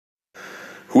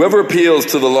Whoever appeals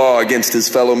to the law against his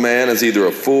fellow man is either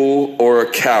a fool or a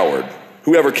coward.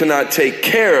 Whoever cannot take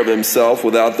care of himself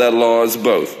without that law is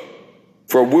both.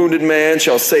 For a wounded man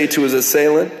shall say to his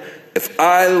assailant, "If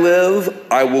I live,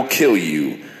 I will kill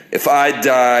you. If I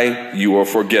die, you are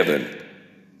forgiven."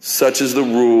 Such is the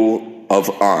rule of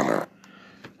honor.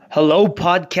 Hello,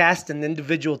 podcast and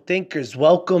individual thinkers.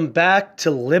 Welcome back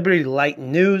to Liberty Light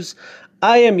News.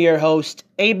 I am your host,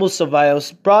 Abel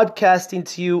Ceballos, broadcasting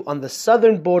to you on the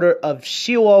southern border of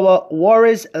Chihuahua,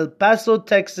 Juarez, El Paso,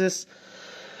 Texas,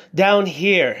 down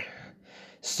here.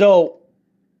 So,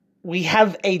 we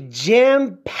have a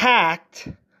jam-packed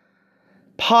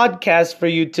podcast for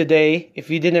you today,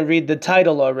 if you didn't read the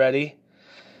title already.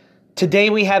 Today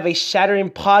we have a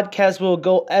shattering podcast. We'll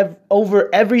go over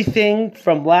everything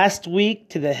from last week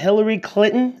to the Hillary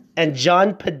Clinton and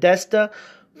John Podesta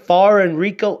FAR and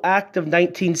RICO Act of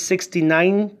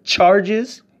 1969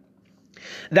 charges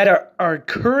that are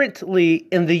currently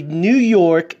in the New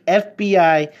York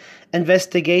FBI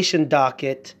investigation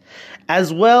docket,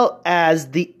 as well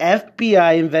as the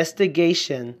FBI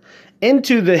investigation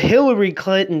into the Hillary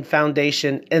Clinton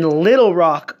Foundation in Little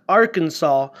Rock,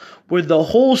 Arkansas, where the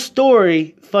whole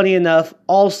story, funny enough,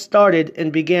 all started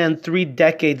and began 3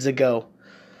 decades ago.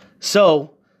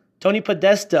 So, Tony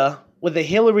Podesta with the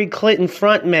Hillary Clinton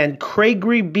frontman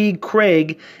Gregory B.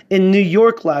 Craig in New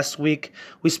York last week,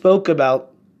 we spoke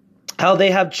about how they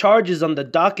have charges on the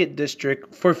docket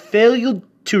district for failure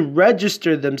to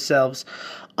register themselves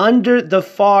under the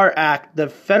FAR Act, the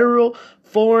Federal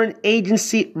Foreign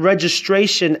Agency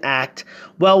Registration Act,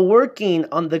 while working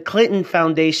on the Clinton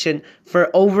Foundation for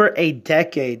over a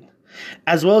decade.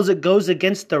 As well as it goes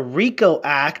against the RICO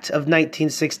Act of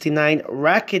 1969,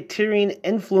 Racketeering,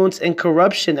 Influence, and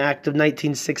Corruption Act of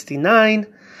 1969.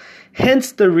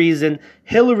 Hence the reason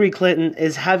Hillary Clinton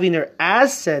is having her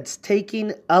assets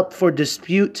taken up for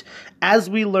dispute, as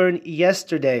we learned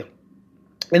yesterday.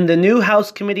 In the new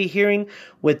House committee hearing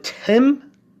with Tim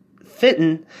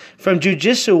Fitton from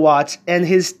Judicial Watch and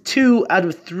his 2 out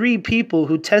of 3 people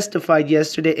who testified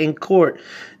yesterday in court.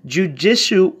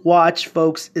 Judicial Watch,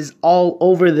 folks, is all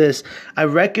over this. I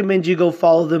recommend you go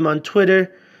follow them on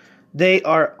Twitter. They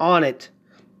are on it.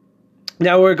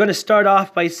 Now we're going to start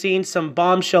off by seeing some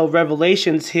bombshell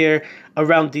revelations here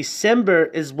around December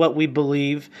is what we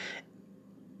believe.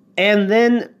 And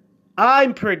then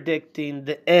I'm predicting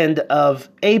the end of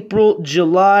April,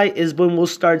 July is when we'll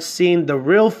start seeing the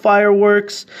real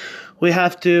fireworks. We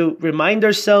have to remind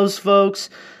ourselves,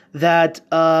 folks, that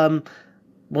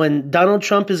when Donald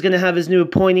Trump is going to have his new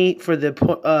appointee for the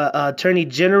Attorney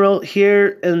General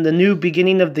here in the new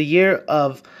beginning of the year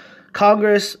of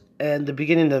Congress and the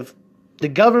beginning of the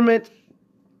government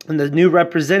and the new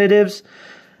representatives,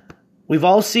 we've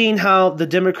all seen how the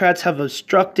Democrats have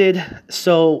obstructed.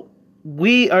 So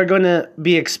we are going to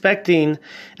be expecting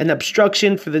an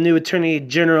obstruction for the new Attorney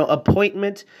General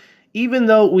appointment. Even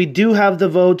though we do have the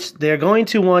votes, they're going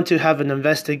to want to have an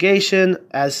investigation.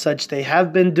 As such, they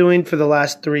have been doing for the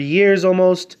last 3 years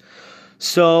almost.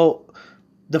 So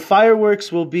the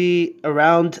fireworks will be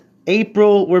around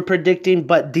April, we're predicting.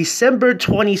 But December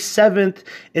 27th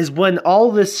is when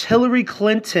all this Hillary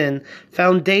Clinton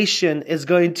Foundation is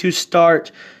going to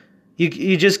start.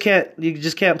 You just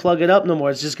can't plug it up no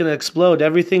more. It's just going to explode.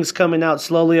 Everything's coming out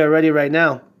slowly already right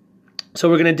now. So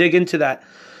we're going to dig into that.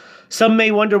 Some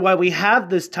may wonder why we have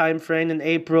this time frame in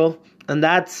April, and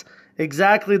that's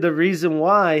exactly the reason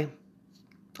why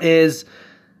is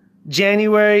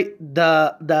January,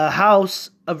 the House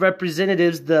of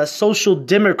Representatives, the Social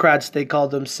Democrats they call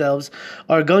themselves,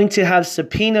 are going to have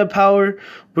subpoena power.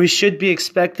 We should be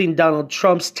expecting Donald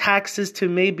Trump's taxes to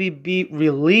maybe be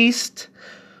released.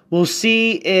 We'll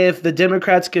see if the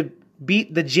Democrats could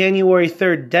beat the January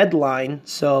 3rd deadline.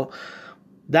 So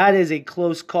that is a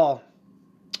close call.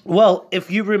 Well,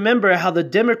 if you remember how the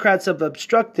Democrats have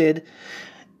obstructed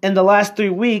in the last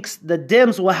 3 weeks, the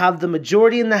Dems will have the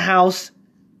majority in the House.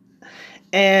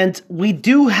 And we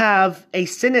do have a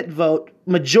Senate vote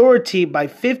majority by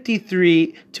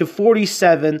 53 to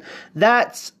 47.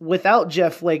 That's without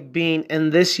Jeff Flake being in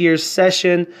this year's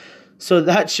session. So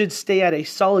that should stay at a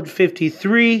solid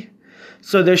 53.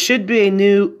 So there should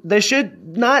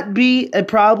not be a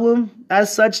problem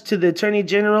as such to the Attorney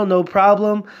General, no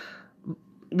problem.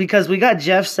 Because we got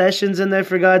Jeff Sessions in there,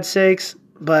 for God's sakes.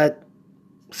 But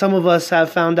some of us have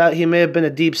found out he may have been a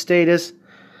deep status.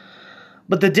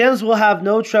 But the Dems will have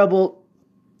no trouble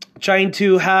trying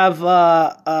to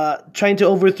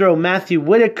overthrow Matthew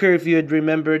Whitaker, if you had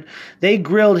remembered. They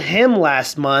grilled him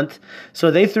last month,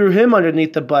 so they threw him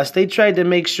underneath the bus. They tried to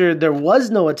make sure there was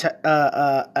no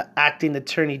acting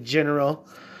attorney general,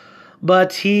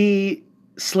 but he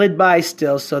slid by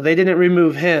still, so they didn't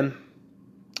remove him.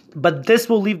 But this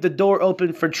will leave the door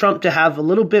open for Trump to have a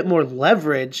little bit more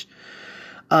leverage.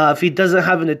 If he doesn't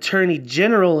have an attorney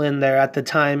general in there at the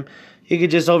time, he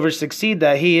could just over-succeed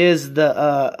that. He is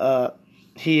the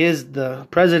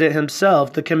president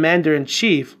himself, the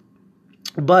commander-in-chief.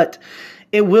 But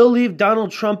it will leave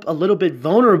Donald Trump a little bit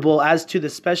vulnerable as to the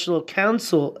special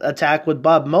counsel attack with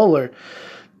Bob Mueller.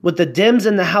 With the Dems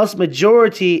in the House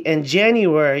majority in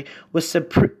January with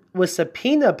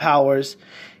subpoena powers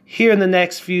here in the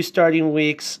next few starting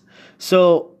weeks.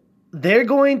 So they're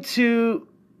going to,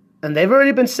 and they've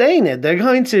already been saying it, they're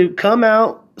going to come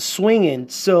out swinging.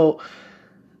 So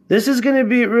this is going to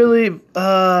be really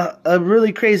a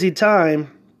really crazy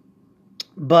time,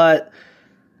 but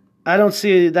I don't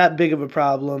see that big of a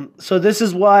problem. So this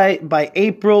is why by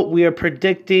April we are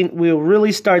predicting we'll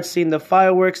really start seeing the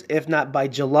fireworks, if not by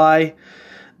July.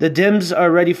 The Dems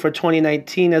are ready for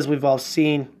 2019, as we've all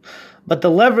seen. But the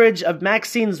leverage of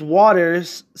Maxine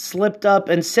Waters slipped up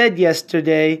and said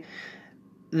yesterday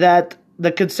that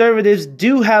the conservatives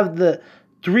do have the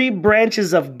 3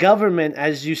 branches of government,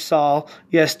 as you saw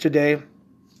yesterday.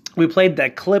 We played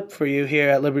that clip for you here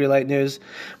at Liberty Light News.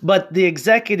 But the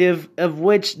executive, of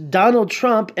which Donald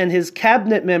Trump and his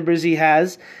cabinet members he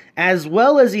has, as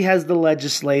well as he has the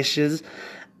legislations,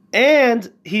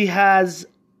 and he has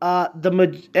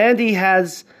the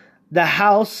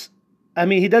House. I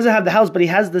mean, he doesn't have the House, but he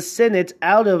has the Senate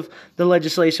out of the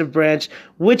legislative branch,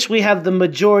 which we have the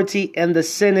majority and the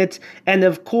Senate, and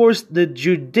of course the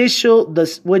judicial,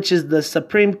 which is the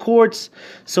Supreme Courts.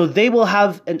 So they will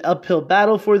have an uphill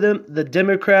battle for them, the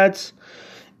Democrats.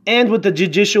 And with the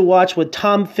Judicial Watch with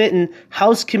Tom Fitton,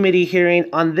 House Committee hearing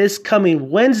on this coming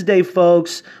Wednesday,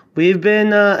 folks. We've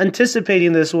been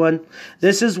anticipating this one.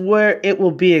 This is where it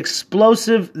will be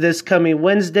explosive this coming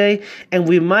Wednesday, and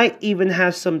we might even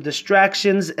have some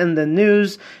distractions in the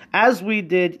news, as we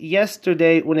did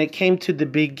yesterday when it came to the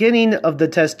beginning of the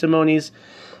testimonies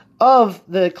of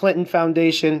the Clinton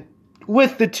Foundation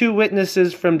with the 2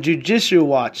 witnesses from Judicial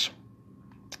Watch.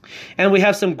 And we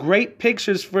have some great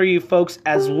pictures for you folks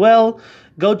as well.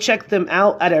 Go check them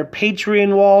out at our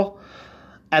Patreon wall.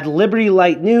 At Liberty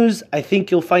Light News, I think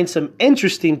you'll find some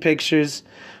interesting pictures.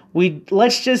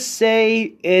 Let's just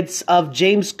say it's of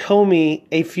James Comey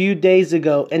a few days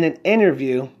ago in an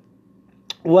interview.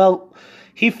 Well,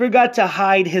 he forgot to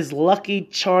hide his Lucky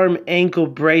Charm ankle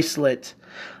bracelet.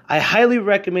 I highly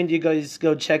recommend you guys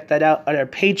go check that out on our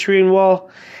Patreon wall.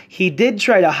 He did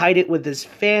try to hide it with his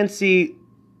fancy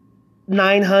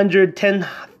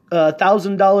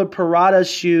 $1,000 Prada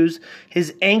shoes,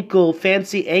 his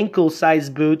fancy ankle size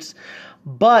boots,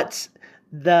 but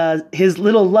his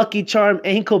little Lucky Charm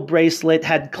ankle bracelet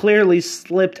had clearly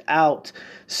slipped out.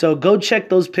 So go check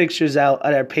those pictures out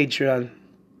at our Patreon.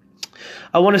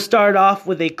 I want to start off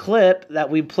with a clip that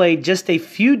we played just a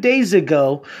few days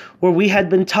ago where we had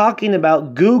been talking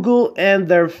about Google and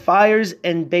their fires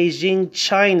in Beijing,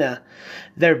 China.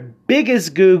 Their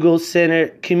biggest Google Center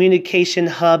communication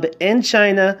hub in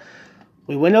China.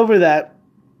 We went over that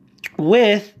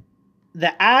with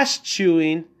the ass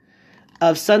chewing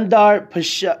of Sundar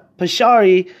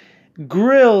Pichai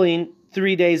grilling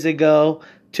 3 days ago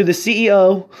to the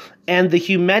CEO and the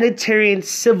Humanitarian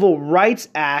Civil Rights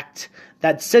Act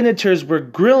that senators were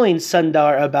grilling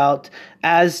Sundar about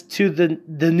as to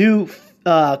the new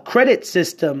credit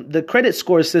system, the credit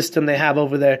score system they have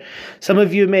over there. Some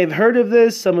of you may have heard of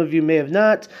this, some of you may have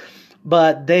not,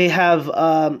 but they have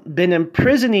been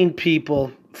imprisoning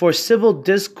people for civil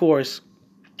discourse,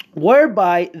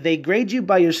 whereby they grade you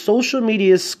by your social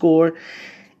media score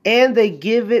and they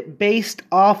give it based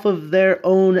off of their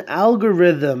own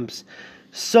algorithms.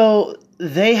 So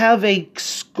they have a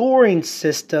scoring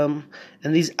system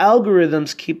and these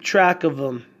algorithms keep track of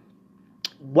them.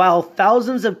 While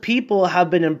thousands of people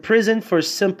have been imprisoned for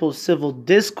simple civil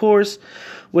discourse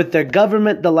with their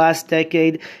government the last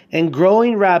decade and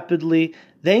growing rapidly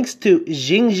thanks to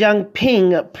Xi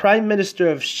Jinping, Prime Minister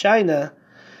of China.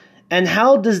 And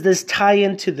how does this tie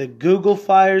into the Google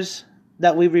fires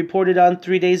that we reported on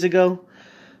 3 days ago?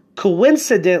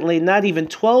 Coincidentally, not even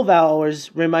 12 hours,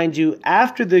 remind you,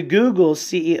 after the Google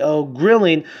CEO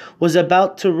grilling was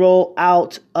about to roll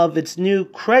out of its new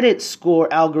credit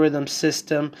score algorithm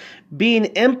system being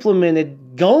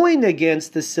implemented, going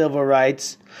against the Civil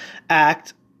Rights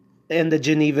Act and the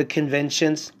Geneva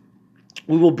Conventions.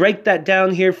 We will break that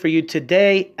down here for you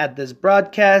today at this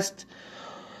broadcast.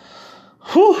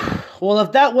 Whew. Well,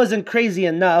 if that wasn't crazy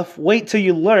enough, wait till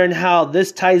you learn how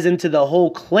this ties into the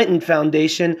whole Clinton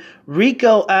Foundation,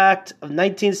 RICO Act of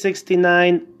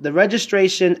 1969, the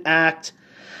Registration Act,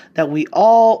 that we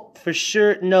all for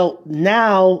sure know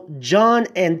now, John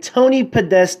and Tony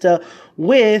Podesta,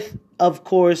 with, of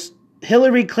course,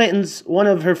 Hillary Clinton's, one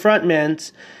of her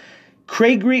frontmans,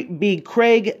 Craig B.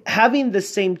 Craig, having the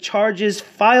same charges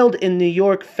filed in New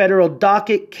York federal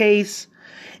docket case,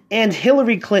 and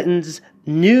Hillary Clinton's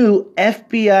new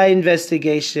FBI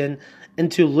investigation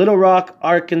into Little Rock,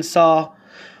 Arkansas.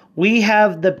 We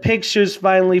have the pictures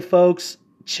finally, folks.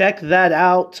 Check that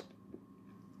out.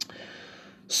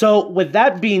 So with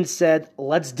that being said,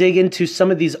 let's dig into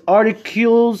some of these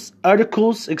articles,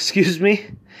 excuse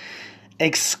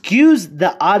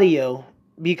the audio,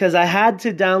 because I had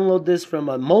to download this from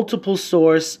a multiple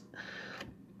source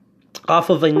off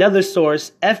of another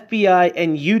source. FBI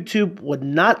and YouTube would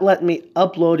not let me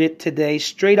upload it today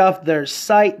straight off their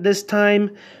site this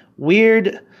time.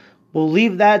 Weird. We'll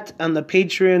leave that on the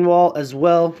Patreon wall as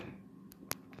well.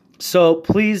 So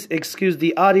please excuse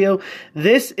the audio.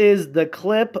 This is the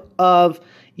clip of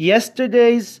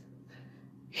yesterday's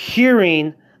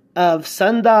hearing of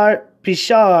Sundar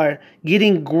Pichai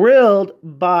getting grilled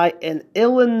by an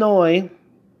Illinois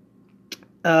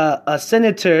a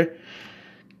senator.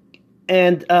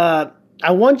 And I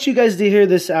want you guys to hear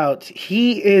this out.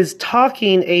 He is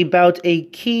talking about a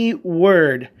key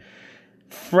word,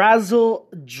 frazzle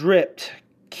dripped.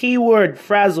 Keyword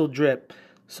frazzle drip.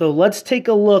 So let's take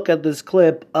a look at this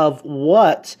clip of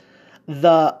what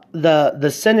the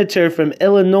senator from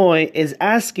Illinois is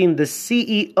asking the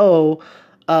CEO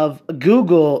of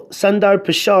Google, Sundar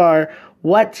Pichai,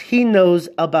 what he knows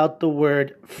about the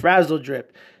word frazzle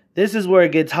drip. This is where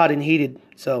it gets hot and heated.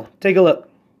 So take a look.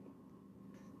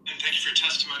 And thank you for your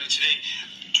testimony today.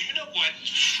 Do you know what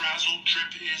frazzle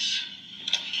drip is?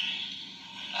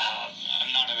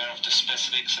 I'm not aware of the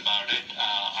specifics about it.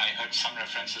 I heard some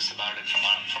references about it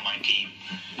from my team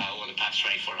over the past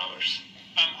 24 hours.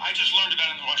 I just learned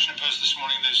about it in the Washington Post this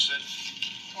morning. There's an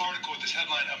article with this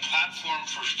headline, "A platform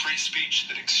for free speech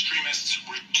that extremists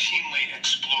routinely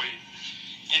exploit."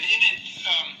 And in it,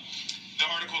 the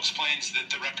article explains that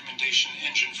the recommendation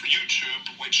engine for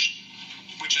YouTube, which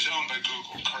is owned by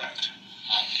Google, correct?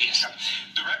 Yes.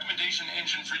 The recommendation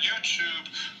engine for YouTube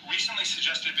recently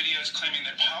suggested videos claiming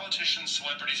that politicians,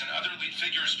 celebrities, and other elite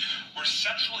figures were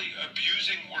sexually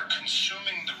abusing or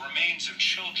consuming the remains of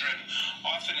children,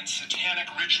 often in satanic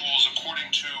rituals,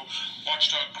 according to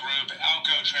watchdog group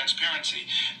Algo Transparency.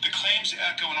 The claims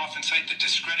echo and often cite the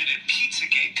discredited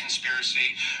Pizzagate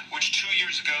conspiracy, which 2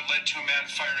 years ago led to a man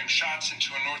firing shots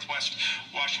into a Northwest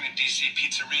Washington, D.C.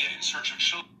 pizzeria in search of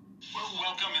children.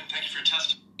 Welcome and thank you for your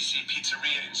testimony.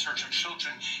 Pizzeria in search of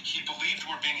children he believed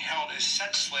were being held as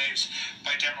sex slaves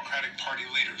by Democratic Party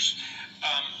leaders.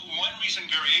 One recent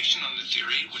variation on the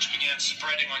theory, which began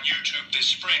spreading on YouTube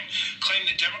this spring, claimed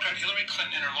that Democrat Hillary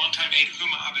Clinton and her longtime aide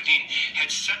Huma Abedin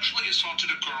had sexually assaulted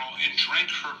a girl and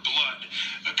drank her blood,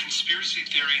 a conspiracy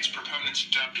theory its proponents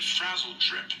dubbed frazzle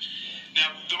drip.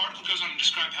 Now, the article goes on to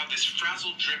describe how this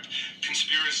frazzle drip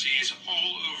conspiracy is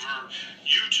all over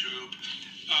YouTube,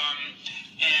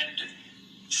 and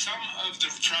some of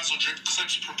the frazzle drip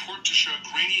clips purport to show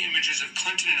grainy images of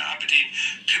Clinton and Abedin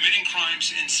committing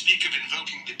crimes and speak of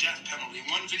invoking the death penalty.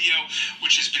 One video,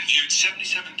 which has been viewed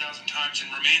 77,000 times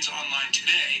and remains online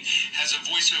today, has a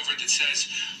voiceover that says,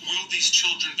 "Will these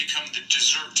children become the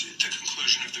dessert at the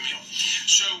conclusion of the meal?"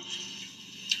 So,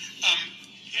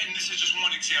 and this is just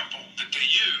one example that they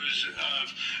use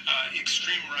of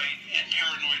extreme right and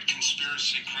paranoid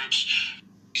conspiracy groups.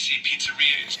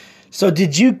 Pizzerias. So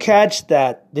did you catch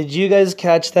that? Did you guys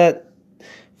catch that?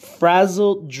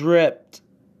 Frazzle dripped.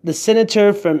 The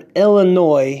senator from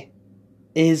Illinois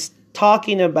is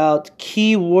talking about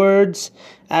keywords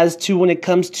as to when it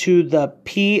comes to the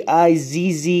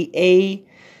PIZZA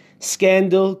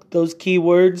scandal, those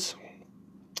keywords.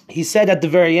 He said at the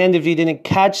very end, if you didn't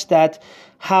catch that,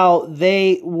 how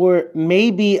they were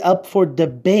maybe up for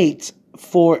debate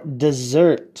for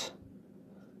dessert.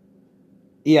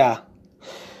 Yeah.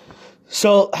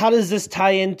 So how does this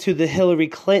tie into the Hillary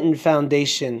Clinton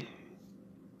Foundation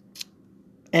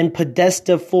and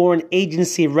Podesta Foreign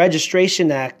Agency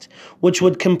Registration Act, which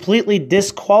would completely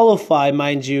disqualify,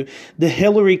 mind you, the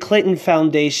Hillary Clinton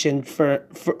Foundation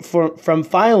from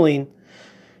filing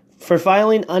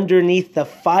underneath the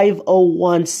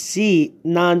 501c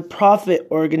nonprofit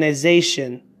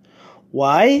organization?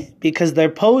 Why? Because they're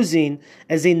posing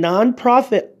as a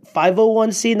nonprofit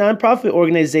 501c nonprofit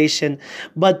organization,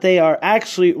 but they are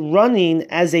actually running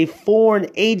as a foreign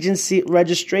agency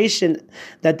registration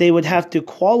that they would have to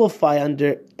qualify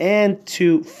under and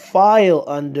to file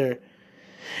under.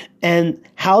 And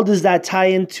how does that tie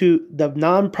into the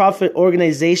nonprofit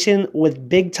organization with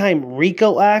big time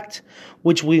RICO Act,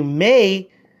 which we may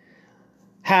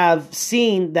have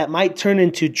seen that might turn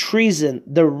into treason,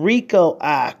 the RICO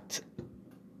Act.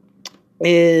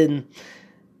 And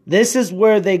this is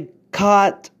where they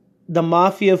caught the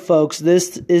mafia folks.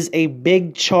 This is a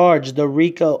big charge, the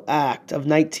RICO Act of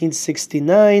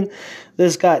 1969.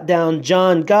 This got down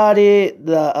John Gotti,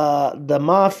 the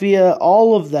mafia,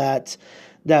 all of that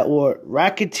were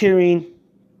racketeering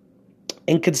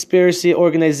and conspiracy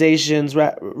organizations,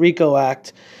 RICO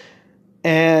Act.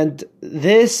 And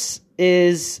this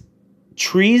is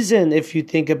treason, if you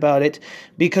think about it,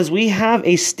 because we have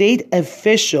a state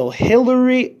official,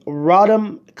 Hillary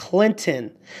Rodham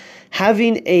Clinton,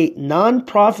 having a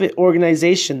nonprofit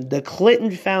organization, the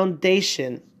Clinton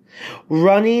Foundation,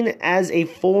 running as a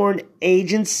foreign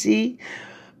agency,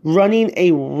 running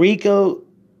a RICO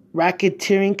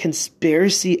racketeering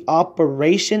conspiracy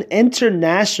operation,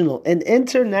 international,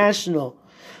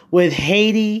 with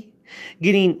Haiti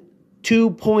getting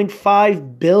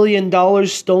 $2.5 billion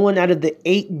stolen out of the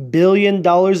 $8 billion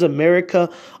America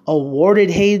awarded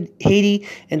Haiti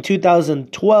in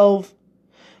 2012.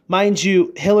 Mind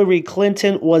you, Hillary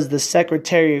Clinton was the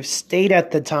Secretary of State at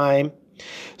the time.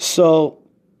 So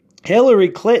Hillary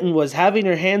Clinton was having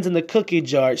her hands in the cookie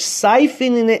jar,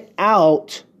 siphoning it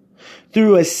out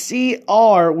through a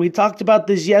CR. We talked about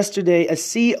this yesterday. A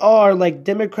CR, like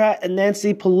Democrat and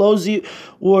Nancy Pelosi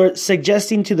were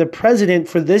suggesting to the president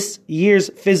for this year's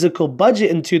fiscal budget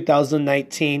in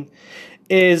 2019,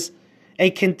 is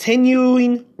a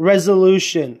continuing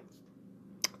resolution.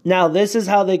 Now, this is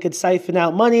how they could siphon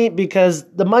out money, because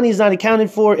the money's not accounted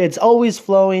for. It's always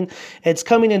flowing. It's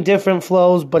coming in different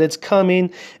flows, but it's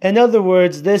coming. In other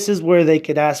words, this is where they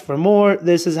could ask for more.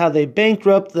 This is how they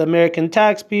bankrupt the American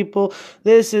tax people.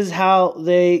 This is how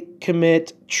they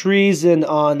commit treason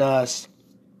on us.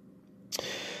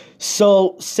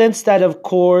 So, since that, of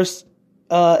course,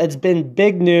 it's been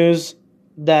big news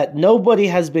that nobody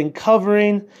has been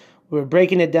covering. We're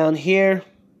breaking it down here.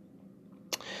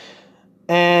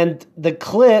 And the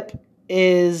clip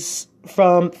is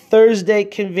from Thursday,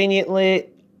 conveniently.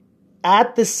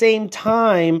 At the same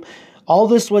time, all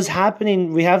this was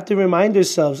happening. We have to remind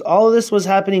ourselves, all of this was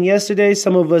happening yesterday.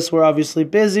 Some of us were obviously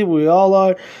busy. We all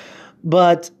are.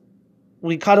 But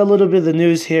we caught a little bit of the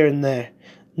news here and there.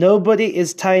 Nobody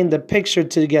is tying the picture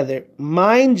together.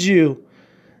 Mind you,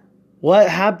 what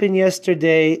happened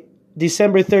yesterday,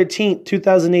 December 13th,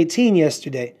 2018,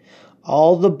 yesterday.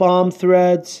 All the bomb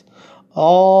threats,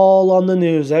 all on the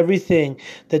news, everything.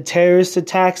 The terrorist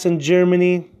attacks in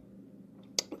Germany.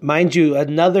 Mind you,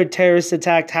 another terrorist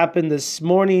attack happened this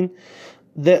morning.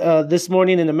 This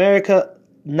morning in America,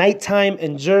 nighttime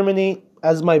in Germany,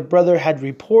 as my brother had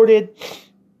reported.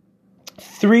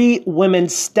 3 women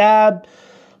stabbed,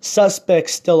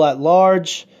 suspects still at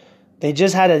large. They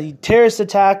just had a terrorist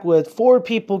attack with 4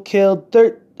 people killed,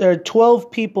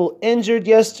 12 people injured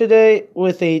yesterday,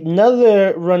 with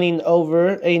another running over,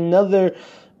 another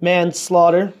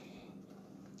manslaughter.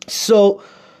 So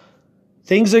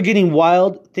things are getting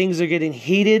wild. Things are getting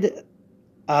heated.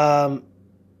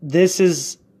 This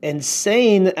is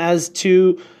insane as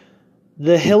to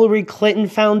the Hillary Clinton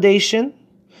Foundation,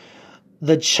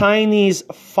 the Chinese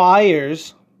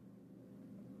fires.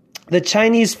 The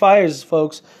Chinese fires,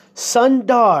 folks.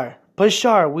 Sundar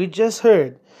Pichai, we just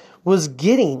heard, was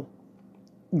getting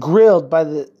grilled by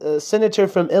the senator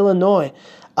from Illinois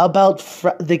about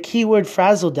the keyword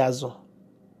frazzle dazzle.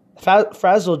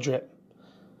 Frazzle drip.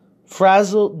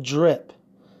 Frazzle drip.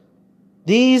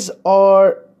 These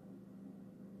are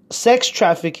sex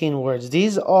trafficking words.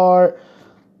 These are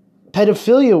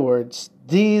pedophilia words.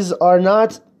 These are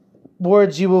not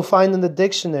words you will find in the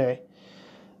dictionary.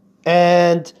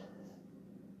 And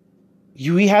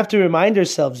we have to remind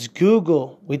ourselves,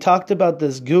 Google, we talked about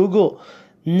this, Google,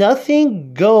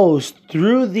 nothing goes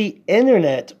through the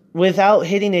internet without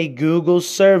hitting a Google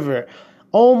server.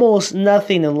 Almost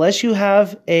nothing, unless you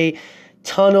have a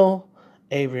tunnel,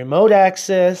 a remote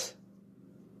access,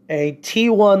 a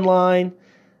T1 line,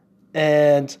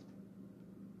 and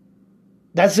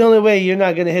that's the only way you're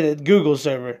not going to hit a Google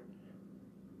server.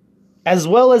 As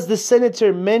well as the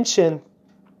senator mentioned,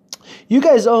 you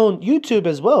guys own YouTube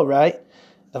as well, right?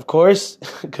 Of course,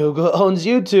 Google owns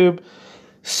YouTube.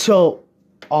 So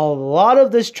a lot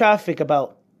of this traffic,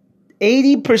 about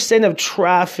 80% of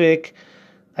traffic,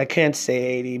 I can't say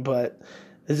 80, but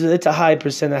it's a high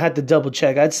percent. I had to double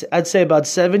check. I'd say about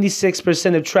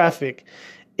 76% of traffic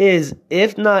is,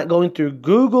 if not going through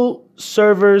Google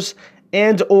servers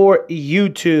and or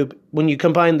YouTube, when you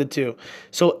combine the two.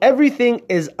 So everything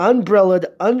is umbrellaed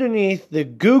underneath the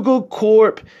Google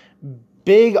Corp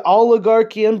big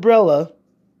oligarchy umbrella.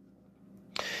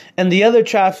 And the other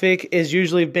traffic is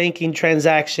usually banking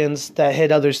transactions that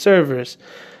hit other servers.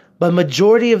 But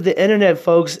majority of the internet,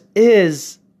 folks,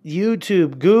 is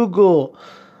YouTube, Google,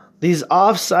 these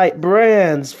off-site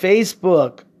brands,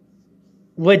 Facebook,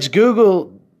 which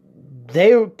Google,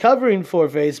 they were covering for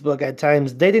Facebook at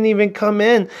times. They didn't even come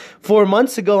in 4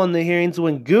 months ago on the hearings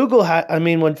when when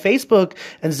Facebook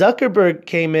and Zuckerberg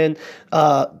came in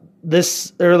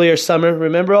this earlier summer.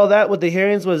 Remember all that with the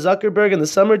hearings with Zuckerberg in the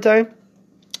summertime?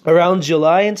 Around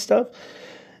July and stuff,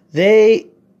 they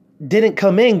didn't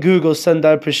come in, Google,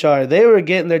 Sundar Pichai. They were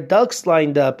getting their ducks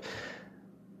lined up.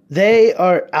 They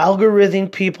are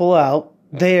algorithming people out.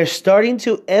 They are starting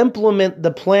to implement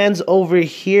the plans over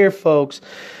here, folks.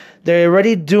 They're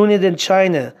already doing it in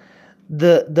China.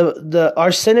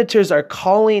 Our senators are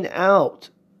calling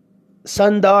out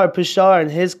Sundar Pichai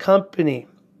and his company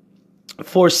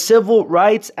for Civil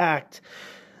Rights Act.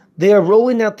 They are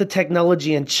rolling out the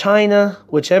technology in China,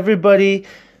 which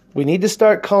we need to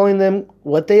start calling them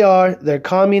what they are. They're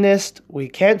communist. We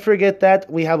can't forget that.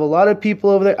 We have a lot of people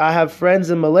over there. I have friends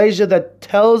in Malaysia that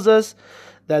tells us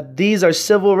that these are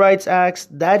civil rights acts.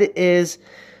 That is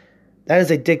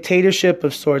a dictatorship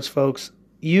of sorts, folks.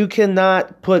 You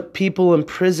cannot put people in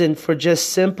prison for just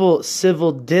simple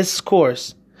civil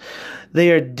discourse.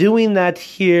 They are doing that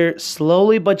here,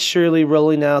 slowly but surely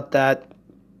rolling out that.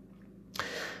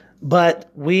 But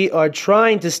we are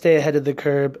trying to stay ahead of the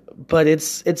curve, but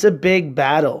it's a big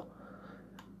battle.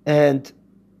 And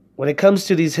when it comes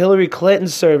to these Hillary Clinton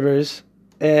servers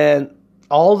and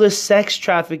all this sex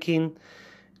trafficking,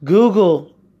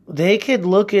 Google, they could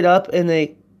look it up in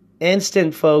an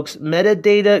instant, folks.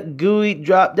 Metadata, GUI,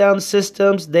 drop-down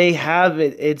systems, they have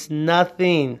it. It's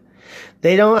nothing.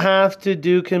 They don't have to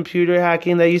do computer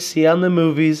hacking that you see on the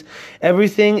movies.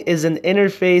 Everything is an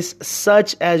interface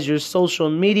such as your social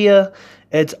media.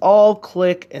 It's all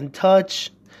click and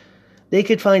touch. They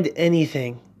could find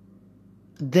anything.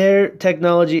 Their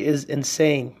technology is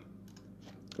insane.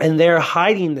 And they're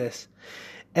hiding this.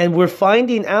 And we're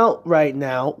finding out right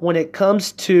now when it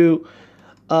comes to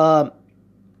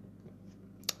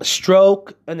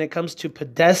Stroke and it comes to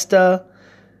Podesta,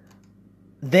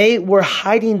 they were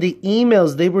hiding the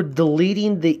emails. They were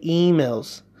deleting the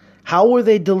emails. How were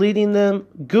they deleting them?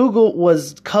 Google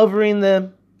was covering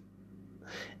them.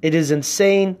 It is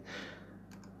insane.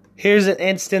 Here's an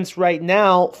instance right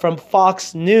now from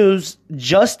Fox News.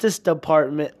 Justice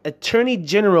Department Attorney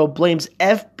General blames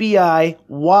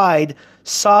FBI-wide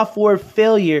software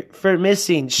failure for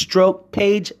missing Stroke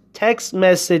page text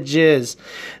messages.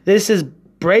 This is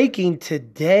breaking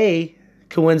today.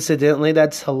 Coincidentally,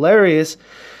 that's hilarious.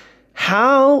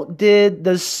 How did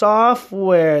the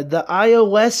software, the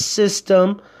iOS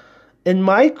system in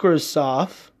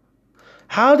Microsoft,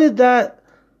 how did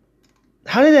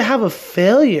it have a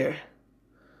failure?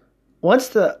 Once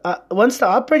the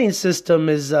operating system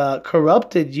is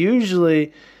corrupted,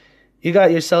 usually you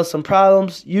got yourself some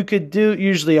problems. You could do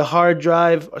usually a hard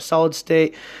drive, a solid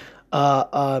state,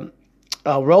 a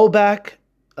rollback.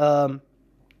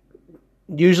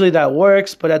 Usually that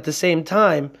works, but at the same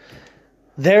time,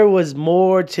 there was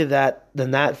more to that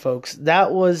than that, folks.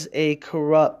 That was a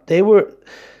corrupt.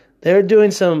 They're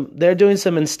doing some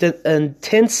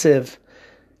intensive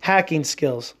hacking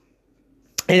skills.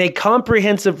 In a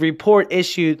comprehensive report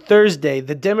issued Thursday,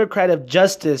 the Department of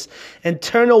Justice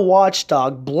internal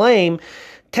watchdog blamed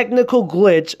technical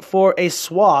glitch for a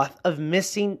swath of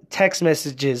missing text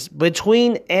messages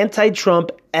between anti-Trump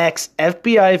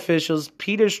ex-FBI officials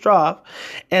Peter Strzok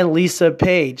and Lisa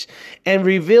Page, and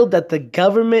revealed that the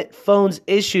government phones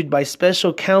issued by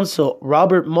special counsel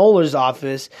Robert Mueller's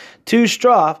office to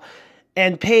Strzok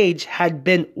and Page had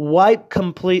been wiped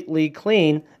completely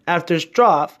clean after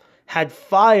Strzok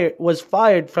was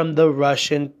fired from the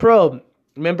Russian probe.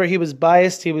 Remember, he was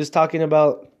biased. He was talking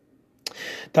about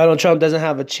Donald Trump doesn't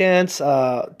have a chance,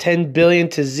 10 billion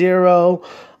to 0.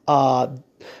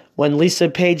 When Lisa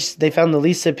Page, they found the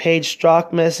Lisa Page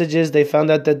Strzok messages, they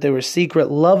found out that they were secret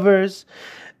lovers.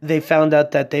 They found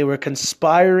out that they were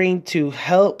conspiring to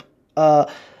help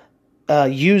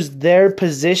use their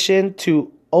position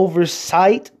to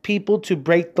oversight people to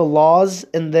break the laws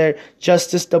in their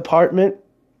Justice Department.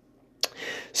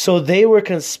 So they were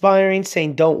conspiring,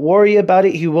 saying, don't worry about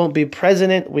it. He won't be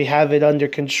president. We have it under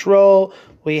control.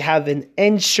 We have an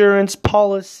insurance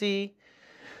policy.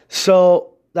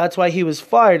 So that's why he was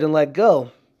fired and let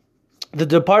go. The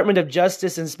Department of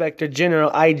Justice Inspector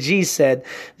General, IG, said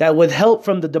that with help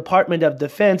from the Department of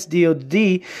Defense,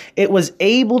 DoD, it was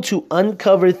able to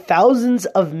uncover thousands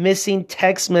of missing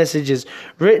text messages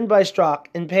written by Strzok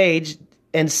and Page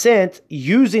and sent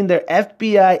using their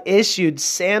FBI-issued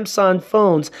Samsung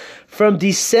phones from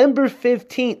December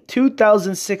 15,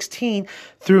 2016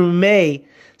 through May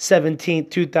 17,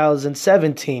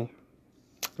 2017,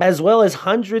 as well as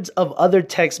hundreds of other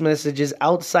text messages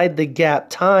outside the gap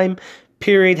time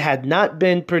period had not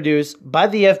been produced by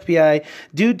the FBI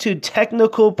due to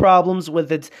technical problems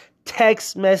with its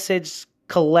text message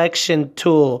collection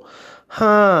tool.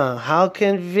 How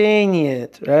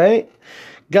convenient, right?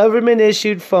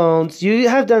 Government-issued phones. You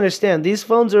have to understand, these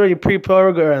phones are already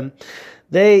pre-programmed.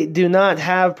 They do not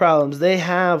have problems. They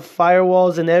have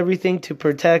firewalls and everything to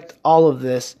protect all of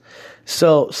this.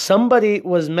 So somebody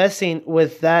was messing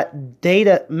with that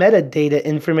data, metadata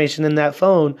information in that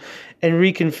phone and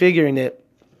reconfiguring it.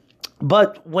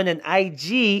 But when an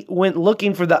IG went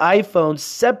looking for the iPhone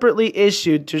separately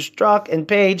issued to Strzok and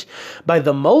Page by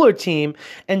the Mueller team,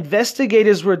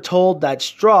 investigators were told that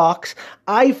Strzok's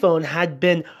iPhone had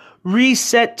been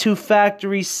reset to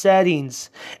factory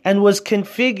settings and was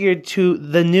configured to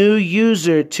the new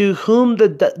user to whom the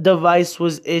device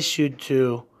was issued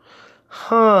to.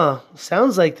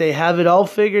 Sounds like they have it all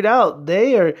figured out.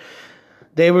 They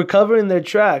were covering their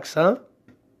tracks, huh?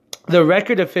 The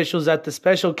record officials at the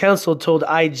special counsel told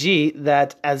IG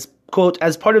that as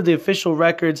part of the official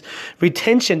records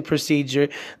retention procedure,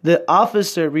 the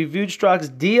officer reviewed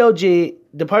Strzok's DOJ,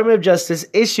 Department of Justice,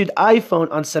 issued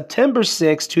iPhone on September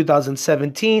 6,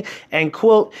 2017, and,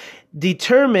 quote,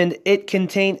 determined it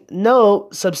contained no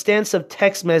substantive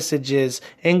text messages,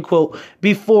 end quote,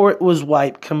 before it was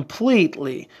wiped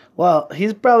completely. Well,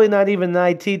 he's probably not even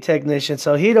an IT technician,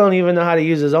 so he don't even know how to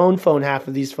use his own phone, half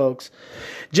of these folks.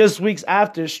 Just weeks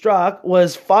after, Strzok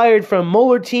was fired from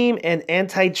Mueller team and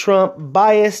anti-Trump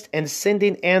biased and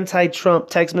sending anti-Trump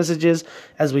text messages,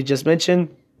 as we just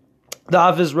mentioned. The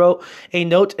office wrote a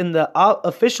note in the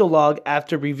official log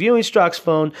after reviewing Strzok's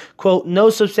phone, quote, no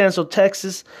substantial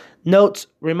texts, notes,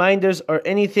 reminders, or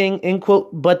anything, end quote,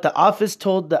 but the office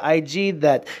told the IG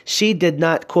that she did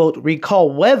not, quote,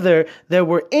 recall whether there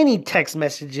were any text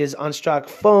messages on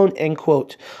Strzok's phone, end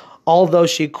quote. Although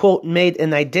she, quote, made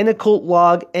an identical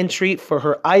log entry for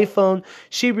her iPhone,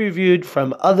 she reviewed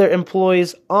from other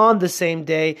employees on the same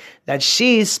day that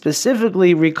she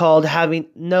specifically recalled having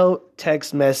no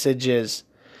text messages.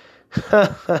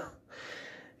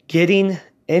 Getting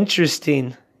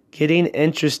interesting.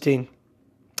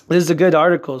 This is a good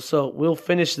article, so we'll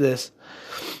finish this.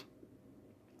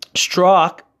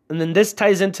 Strzok, and then this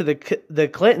ties into the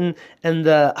Clinton and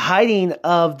the hiding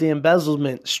of the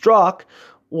embezzlement. Strzok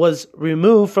was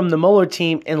removed from the Mueller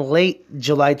team in late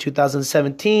July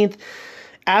 2017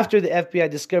 after the FBI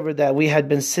discovered that we had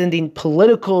been sending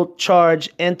political charge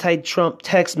anti-Trump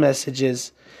text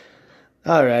messages.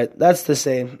 All right, that's the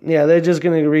same. Yeah, they're just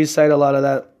going to recite a lot of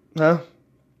that, huh?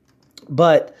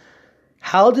 But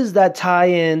how does that tie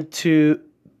into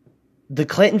the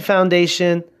Clinton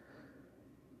Foundation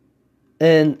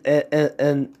and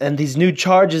these new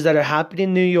charges that are happening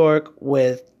in New York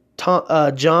with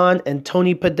John and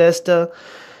Tony Podesta,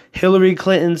 Hillary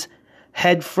Clinton's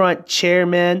head front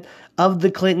chairman of the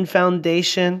Clinton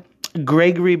Foundation,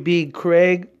 Gregory B.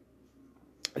 Craig?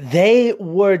 They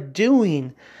were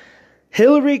doing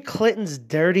Hillary Clinton's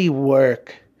dirty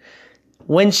work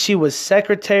when she was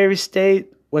Secretary of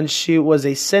State, when she was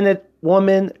a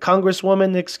Congresswoman,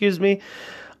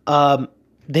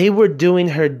 they were doing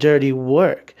her dirty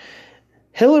work.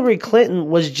 Hillary Clinton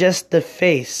was just the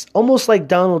face, almost like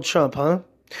Donald Trump, huh?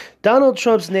 Donald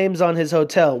Trump's name's on his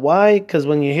hotel. Why? Because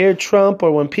when you hear Trump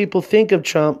or when people think of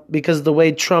Trump, because of the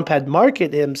way Trump had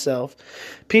marketed himself,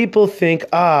 people think,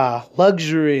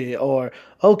 luxury, or,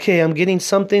 okay, I'm getting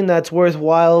something that's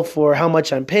worthwhile for how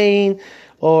much I'm paying,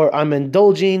 or I'm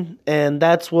indulging, and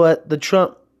that's what the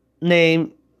Trump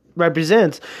name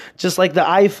represents. Just like the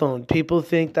iPhone. People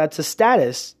think that's a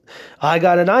status. I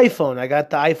got an iPhone. I got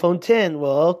the iPhone 10.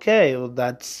 Well, okay. Well,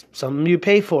 that's something you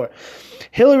pay for.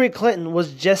 Hillary Clinton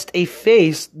was just a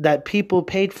face that people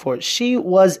paid for. She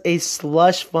was a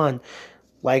slush fund.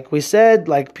 Like we said,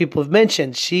 like people have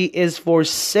mentioned, she is for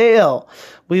sale.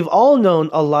 We've all known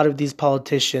a lot of these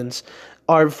politicians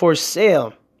are for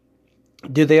sale.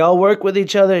 Do they all work with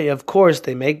each other? Of course,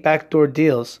 they make backdoor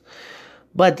deals.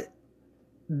 But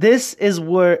this is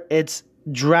where it's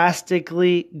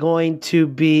drastically going to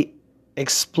be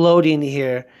exploding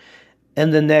here in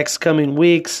the next coming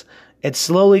weeks. It's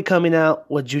slowly coming out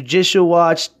with Judicial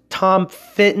Watch, Tom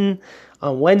Fitton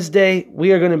on Wednesday.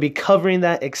 We are going to be covering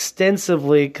that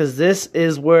extensively because this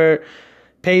is where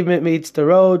pavement meets the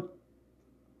road.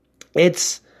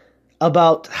 It's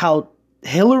about how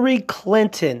Hillary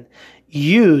Clinton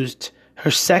used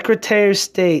her Secretary of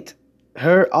State,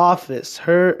 her office,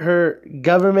 her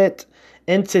government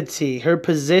entity, her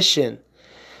position,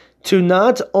 to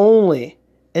not only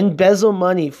embezzle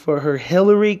money for her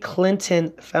Hillary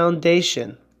Clinton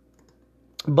Foundation,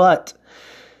 but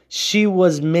she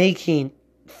was making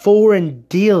foreign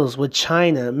deals with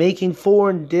China, making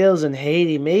foreign deals in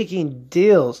Haiti, making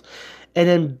deals and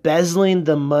embezzling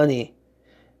the money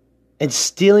and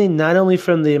stealing not only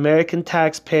from the American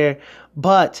taxpayer,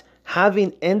 but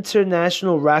having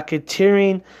international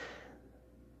racketeering.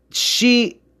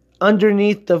 She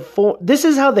underneath this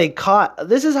is how they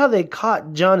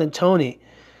caught John and Tony.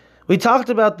 We talked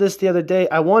about this the other day.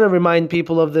 I want to remind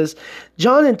people of this.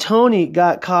 John and Tony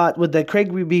got caught with the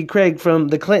Craig B. Craig from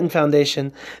the Clinton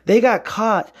Foundation. They got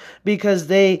caught because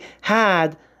they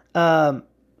had Department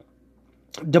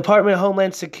of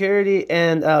Homeland Security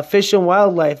and Fish and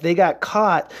Wildlife. They got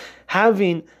caught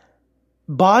having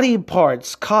body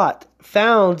parts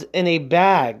found in a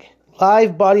bag,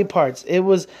 live body parts. It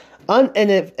was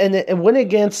it went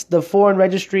against the Foreign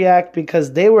Registry Act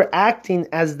because they were acting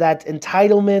as that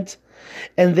entitlement,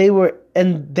 and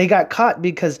they got caught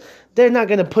because they're not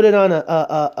going to put it on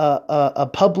a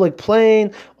public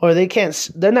plane, or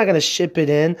they're not going to ship it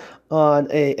in on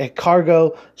a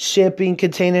cargo shipping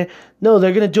container. No,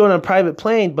 they're going to do it on a private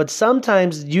plane. But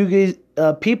sometimes you guys,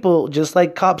 people, just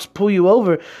like cops pull you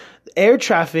over, air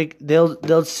traffic,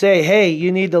 they'll say, hey,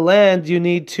 you need to land, you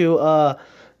need to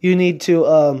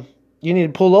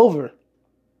pull over.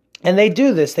 And they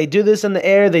do this. They do this in the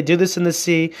air. They do this in the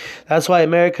sea. That's why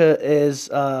America is.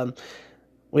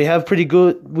 We have pretty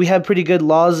good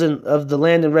laws of the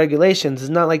land and regulations. It's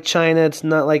not like China. It's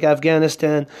not like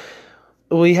Afghanistan.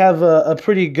 We have a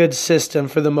pretty good system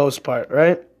for the most part,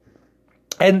 right?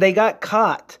 And they got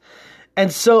caught.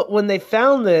 And so when they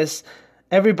found this,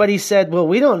 everybody said, "Well,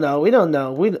 we don't know. We don't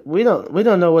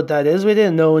know what that is. We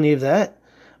didn't know any of that."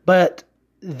 But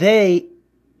they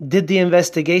did the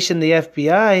investigation, the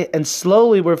FBI, and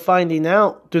slowly we're finding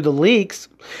out through the leaks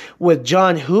with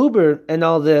John Huber and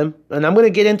all them, and I'm going to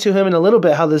get into him in a little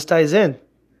bit how this ties in.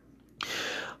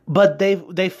 But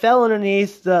they fell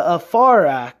underneath the FAR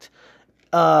Act,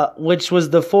 which was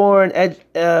the Foreign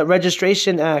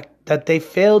Registration Act that they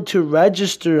failed to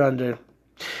register under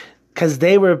because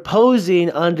they were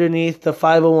posing underneath the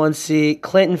 501c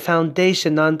Clinton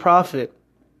Foundation nonprofit.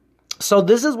 So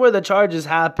this is where the charges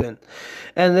happen.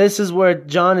 And this is where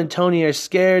John and Tony are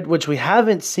scared, which we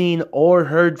haven't seen or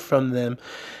heard from them.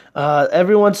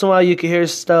 Every once in a while you can hear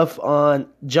stuff on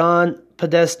John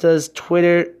Podesta's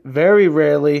Twitter, very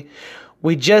rarely.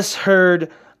 We just heard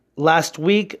last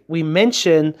week, we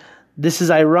mentioned, this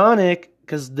is ironic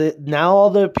because now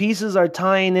all the pieces are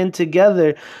tying in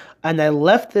together. And I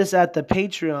left this at the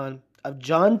Patreon of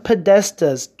John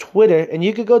Podesta's Twitter, and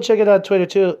you could go check it out on Twitter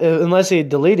too, unless he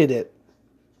deleted it.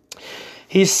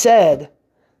 He said,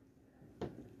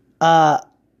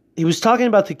 he was talking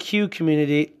about the Q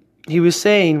community. He was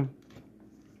saying,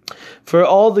 for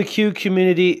all the Q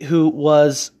community who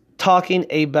was talking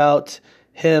about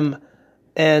him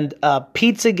and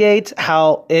Pizzagate,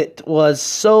 how it was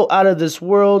so out of this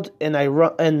world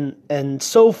and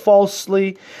so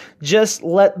falsely, just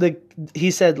let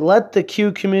the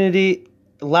Q community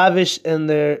lavish in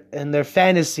their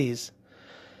fantasies.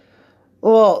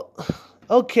 Well,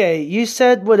 okay, you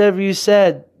said whatever you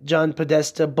said, John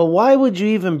Podesta, but why would you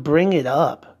even bring it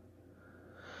up?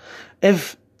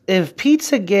 If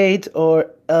Pizzagate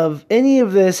or of any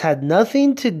of this had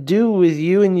nothing to do with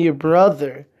you and your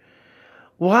brother,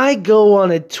 why go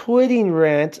on a tweeting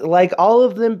rant like all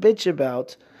of them bitch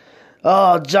about?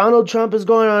 Oh, Donald Trump is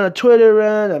going on a Twitter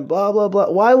rant and blah, blah, blah.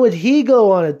 Why would he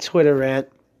go on a Twitter rant?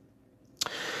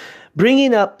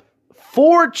 Bringing up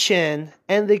 4chan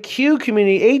and the Q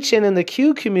community, 8chan and the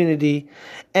Q community,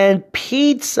 and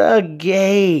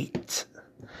Pizzagate.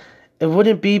 It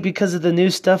wouldn't be because of the new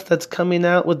stuff that's coming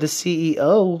out with the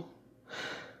CEO.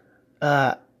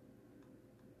 It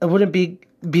wouldn't be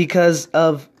because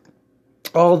of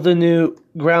all the new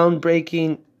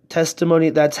groundbreaking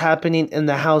testimony that's happening in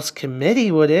the House committee,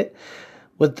 would it?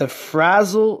 With the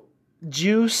frazzle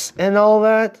juice and all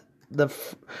that?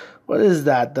 What is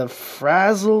that? The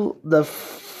frazzle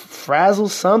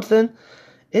something?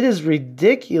 It is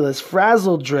ridiculous.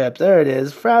 Frazzle drip. There it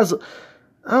is. Frazzle.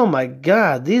 Oh my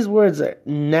God. These words are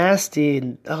nasty.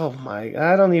 And oh my,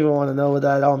 I don't even want to know what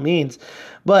that all means.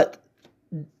 But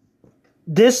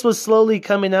this was slowly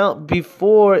coming out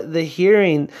before the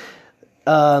hearing.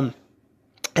 And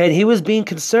he was being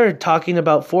concerned, talking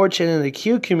about 4chan and the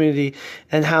Q community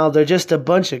and how they're just a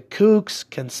bunch of kooks,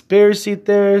 conspiracy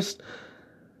theorists.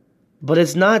 But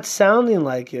it's not sounding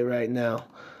like it right now.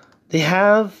 They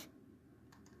have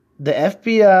the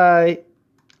FBI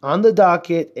on the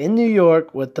docket in New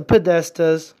York with the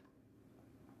Podestas,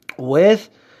 with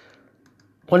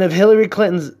one of Hillary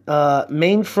Clinton's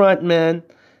main front men,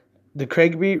 the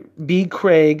Craig B.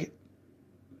 Craig,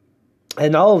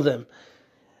 and all of them.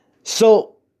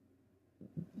 So,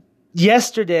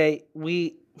 yesterday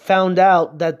we found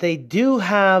out that they do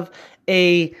have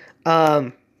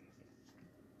an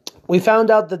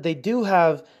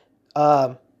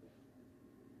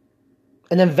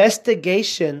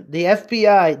investigation. The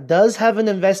FBI does have an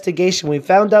investigation. We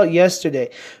found out yesterday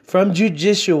from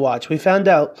Judicial Watch. We found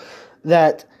out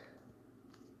that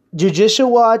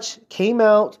Judicial Watch came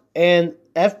out and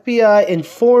FBI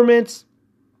informants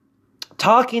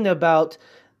talking about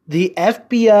the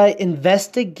FBI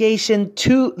investigation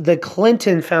to the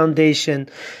Clinton Foundation.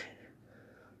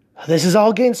 This is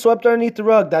all getting swept underneath the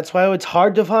rug. That's why it's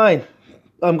hard to find.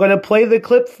 I'm going to play the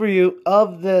clip for you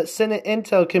of the Senate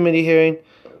Intel Committee hearing,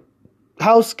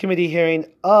 House Committee hearing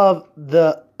of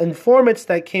the informants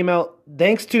that came out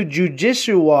thanks to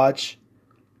Judicial Watch.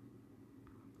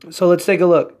 So let's take a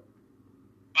look.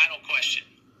 Final question.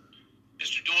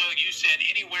 Mr. Doyle, you said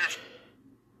anywhere from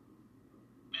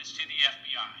this to the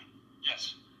FBI.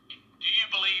 Yes. Do you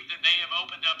believe that they have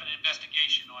opened up an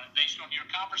investigation on it based on your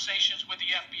conversations with the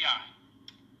FBI?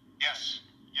 Yes.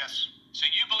 Yes. So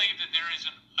you believe that there is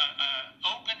an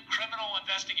open criminal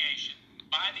investigation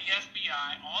by the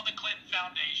FBI on the Clinton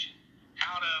Foundation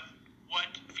out of what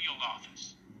field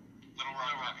office? Little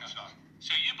Rock, Arkansas.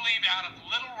 So you believe out of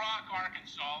Little Rock,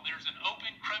 Arkansas, there's an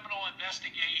open criminal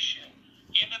investigation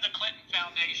into the Clinton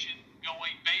Foundation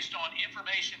going based on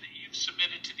information that you've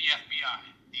submitted to the FBI?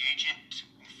 The agent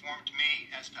informed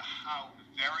me as to how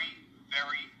very,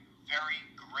 very, very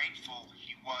grateful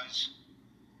he was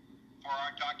for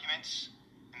our documents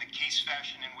and the case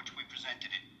fashion in which we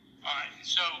presented it. All right,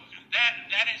 so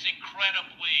that is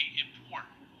incredibly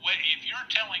important. If you're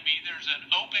telling me there's an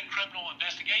open criminal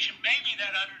investigation, maybe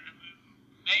that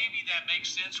makes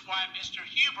sense why Mr.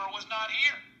 Huber was not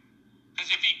here.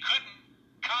 Because if he couldn't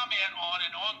comment on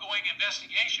an ongoing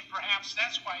investigation, perhaps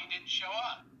that's why he didn't show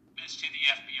up. It's to the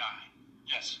FBI.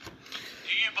 Yes.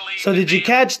 Do you believe? So did you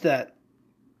catch that?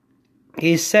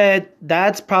 He said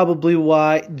that's probably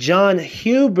why John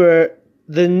Huber,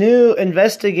 the new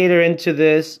investigator into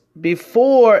this,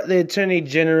 before the Attorney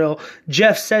General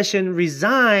Jeff Sessions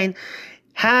resigned,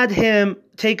 had him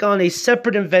take on a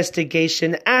separate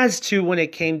investigation as to when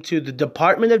it came to the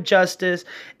Department of Justice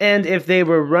and if they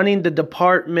were running the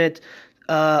department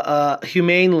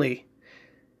humanely.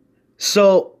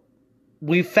 So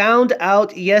we found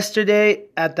out yesterday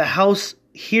at the House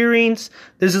hearings.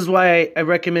 This is why I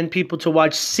recommend people to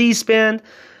watch C-SPAN.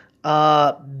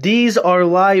 These are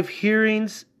live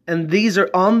hearings, and these are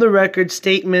on the record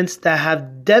statements that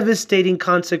have devastating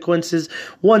consequences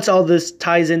once all this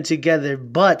ties in together.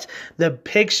 But the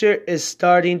picture is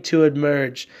starting to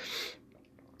emerge.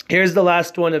 Here's the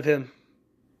last one of him.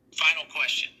 Final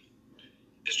question.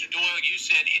 Mr. Doyle, you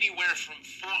said anywhere from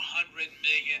 $400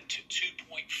 million to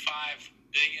 $2.5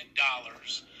 billion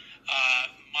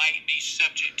might be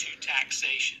subject to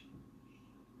taxation.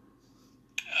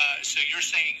 So you're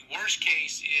saying worst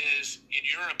case is, in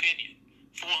your opinion,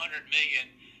 $400 million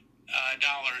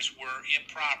were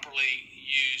improperly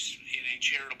used in a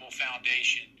charitable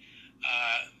foundation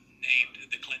named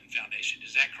the Clinton Foundation.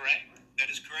 Is that correct? That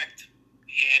is correct.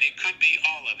 And it could be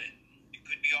all of it. It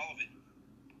could be all of it.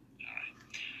 All right.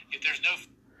 If there's no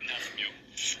enough from you.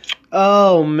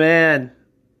 Oh, man.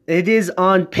 It is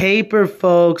on paper,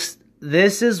 folks.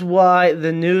 This is why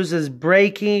the news is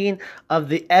breaking of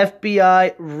the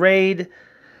FBI raid.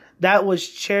 That was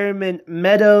Chairman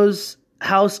Meadows,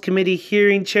 House Committee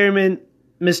hearing chairman,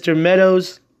 Mr.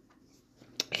 Meadows.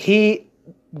 He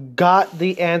got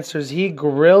the answers. He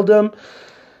grilled them.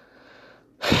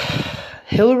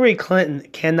 Hillary Clinton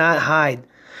cannot hide.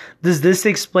 Does this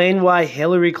explain why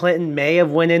Hillary Clinton may have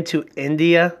went into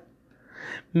India?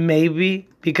 Maybe,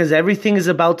 because everything is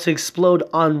about to explode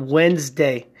on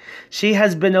Wednesday. She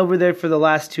has been over there for the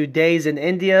last 2 days in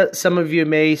India. Some of you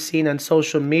may have seen on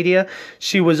social media.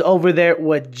 She was over there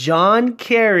with John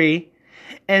Kerry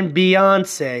and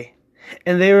Beyonce.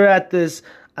 And they were at this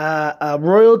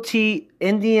royalty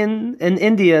in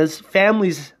India's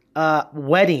family's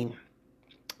wedding.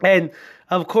 And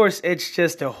of course, it's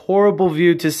just a horrible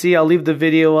view to see. I'll leave the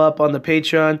video up on the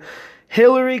Patreon.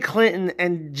 Hillary Clinton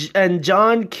and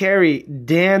John Kerry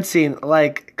dancing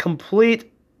like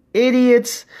complete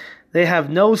idiots. They have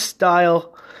no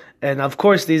style. And of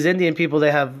course, these Indian people,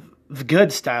 they have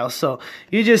good style. So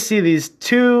you just see these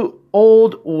two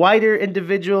old, whiter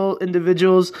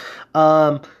individuals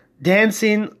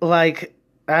dancing like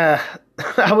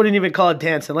I wouldn't even call it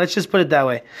dancing. Let's just put it that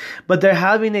way. But they're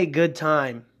having a good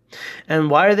time. And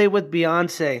why are they with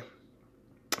Beyonce?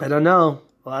 I don't know.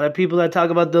 A lot of people that talk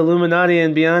about the Illuminati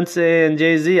and Beyonce and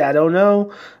Jay-Z, I don't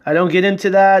know. I don't get into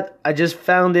that. I just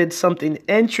found it something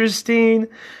interesting.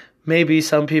 Maybe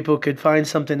some people could find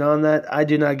something on that. I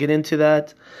do not get into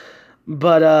that.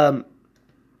 But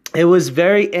it was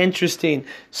very interesting.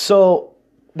 So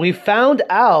we found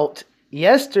out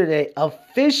yesterday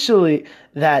officially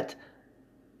that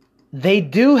they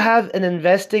do have an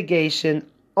investigation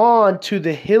on to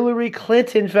the Hillary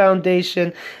Clinton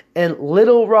Foundation in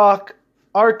Little Rock,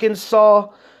 Arkansas,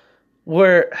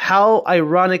 where how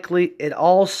ironically it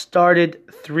all started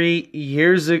 3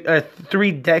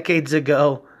 decades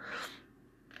ago.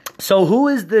 So who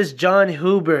is this John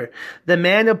Huber, the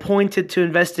man appointed to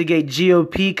investigate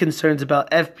GOP concerns about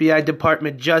FBI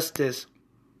Department Justice?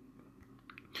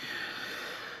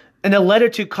 In a letter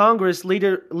to Congress,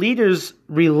 leaders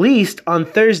released on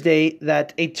Thursday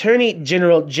that Attorney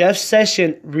General Jeff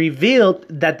Sessions revealed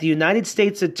that the United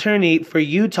States Attorney for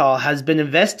Utah has been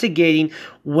investigating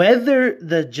whether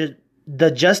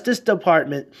the Justice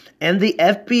Department and the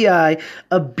FBI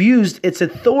abused its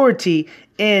authority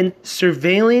in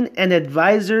surveilling an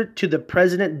advisor to the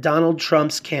President Donald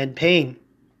Trump's campaign.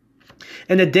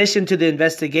 In addition to the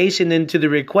investigation into the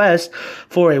request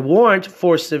for a warrant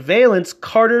for surveillance,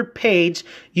 Carter Page,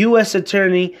 U.S.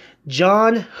 Attorney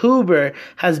John Huber,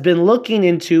 has been looking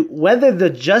into whether the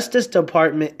Justice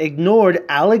Department ignored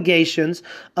allegations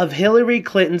of Hillary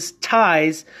Clinton's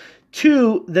ties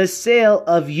to the sale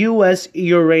of U.S.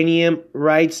 uranium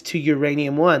rights to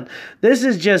Uranium One. This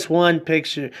is just one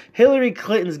picture. Hillary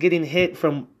Clinton's getting hit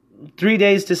from 2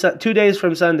 days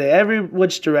from Sunday, every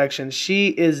which direction. She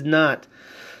is not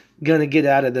gonna get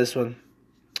out of this one.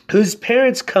 Whose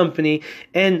parents' company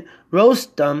in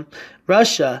Rostom,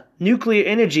 Russia, nuclear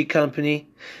energy company,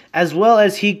 as well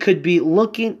as they could be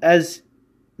looking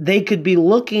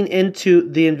into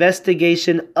the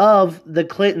investigation of the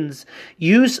Clintons'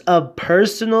 use of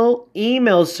personal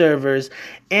email servers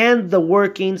and the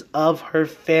workings of her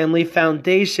family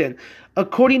foundation,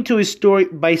 according to a story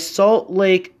by Salt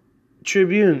Lake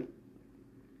Tribune.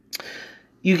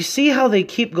 You see how they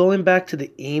keep going back to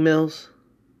the emails?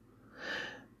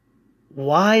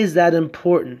 Why is that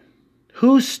important?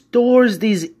 Who stores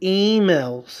these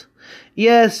emails?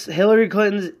 Yes, Hillary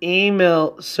Clinton's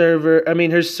her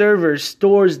server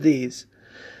stores these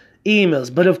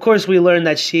emails. But of course we learned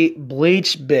that she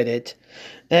bleach bit it.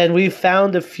 And we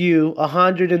found a few,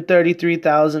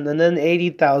 133,000 and then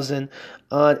 80,000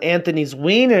 on Anthony's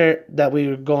wiener that we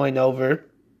were going over.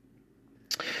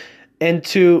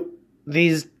 Into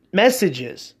these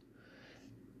messages.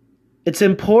 It's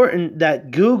important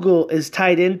that Google is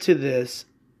tied into this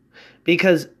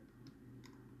because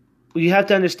you have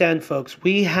to understand, folks,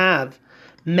 we have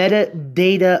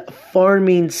metadata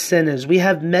farming centers. We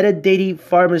have metadata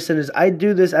farming centers. I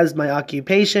do this as my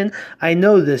occupation. I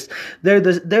know this.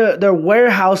 They're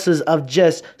warehouses of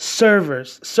just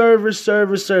servers.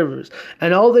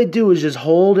 And all they do is just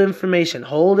hold information.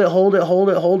 Hold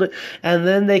it. And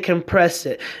then they compress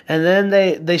it. And then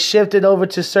they shift it over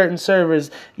to certain servers.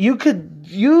 You could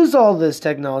use all this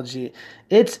technology.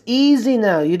 It's easy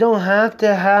now. You don't have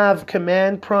to have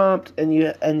command prompt and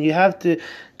you have to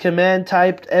command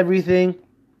type everything.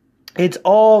 It's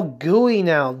all GUI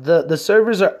now. The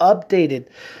servers are updated.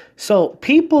 So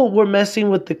people were messing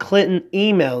with the Clinton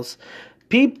emails.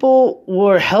 People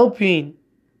were helping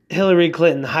Hillary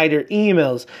Clinton hide her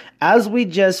emails. As we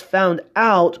just found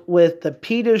out with the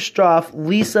Peter Strzok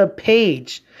Lisa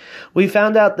Page. We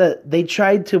found out that they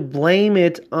tried to blame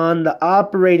it on the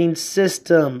operating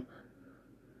system.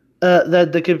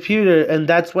 The computer, and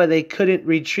that's why they couldn't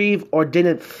retrieve or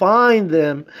didn't find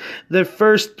them the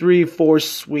first 3-4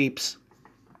 sweeps.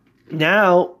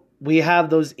 Now we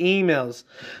have those emails.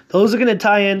 Those are going to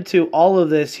tie into all of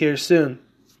this here soon.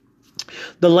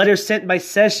 The letter sent by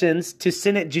Sessions to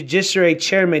Senate Judiciary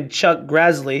Chairman Chuck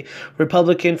Grassley,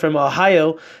 Republican from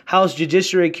Ohio, House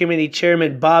Judiciary Committee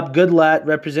Chairman Bob Goodlatte,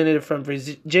 Representative from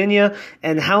Virginia,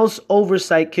 and House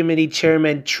Oversight Committee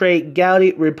Chairman Trey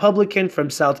Gowdy, Republican from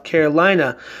South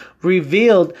Carolina,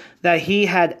 revealed that he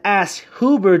had asked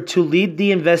Huber to lead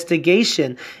the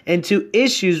investigation into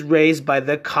issues raised by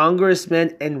the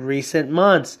congressman in recent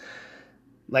months.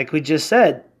 Like we just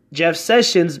said, Jeff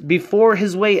Sessions, before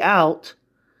his way out,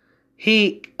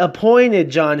 he appointed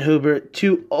John Huber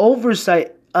to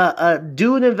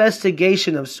do an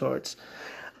investigation of sorts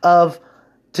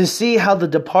to see how the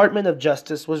Department of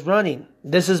Justice was running.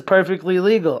 This is perfectly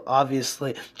legal,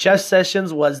 obviously. Jeff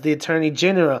Sessions was the Attorney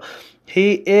General.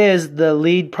 He is the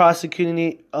lead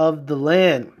prosecutor of the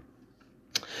land.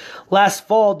 Last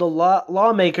fall, the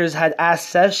lawmakers had asked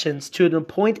Sessions to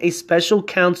appoint a special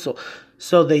counsel.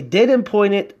 So they did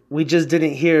appoint it, we just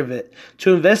didn't hear of it,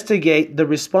 to investigate the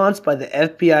response by the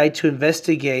FBI to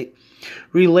investigate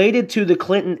related to the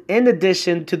Clinton, in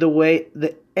addition to the way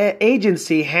the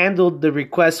agency handled the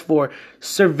request for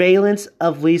surveillance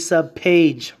of Lisa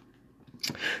Page.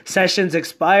 Sessions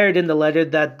expired in the letter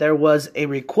that there was a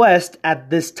request at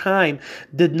this time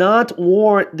did not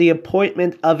warrant the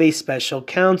appointment of a special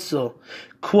counsel.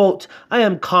 Quote, I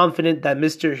am confident that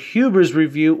Mr. Huber's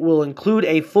review will include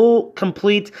a full,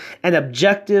 complete, and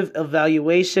objective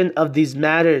evaluation of these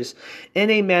matters in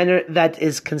a manner that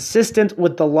is consistent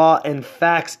with the law and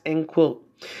facts, end quote.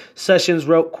 Sessions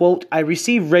wrote, quote, I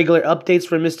receive regular updates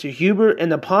from Mr. Huber,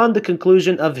 and upon the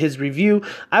conclusion of his review,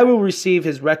 I will receive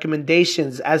his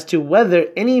recommendations as to whether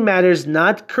any matters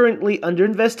not currently under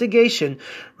investigation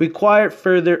require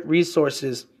further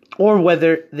resources, or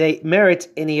whether they merit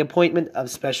any appointment of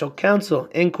special counsel,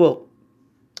 end quote.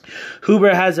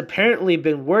 Huber has apparently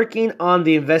been working on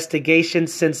the investigation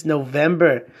since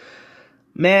November.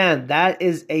 Man, that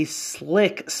is a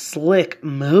slick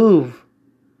move.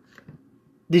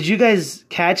 Did you guys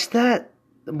catch that?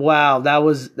 Wow,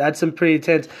 that's some pretty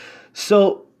intense.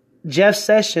 So Jeff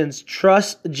Sessions,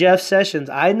 trust Jeff Sessions.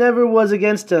 I never was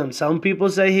against him. Some people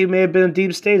say he may have been a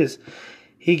deep statist.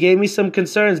 He gave me some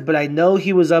concerns, but I know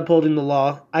he was upholding the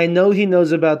law. I know he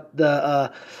knows about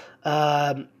the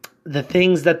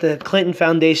things that the Clinton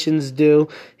foundations do.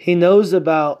 He knows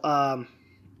about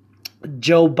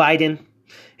Joe Biden.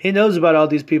 He knows about all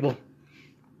these people.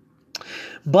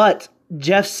 But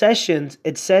Jeff Sessions,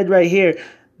 it said right here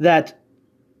that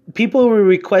people were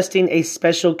requesting a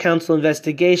special counsel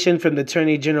investigation from the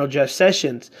Attorney General Jeff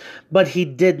Sessions, but he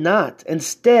did not.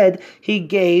 Instead, he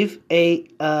gave a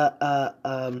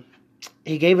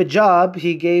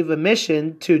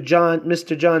mission to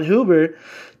Mr. John Huber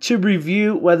to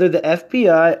review whether the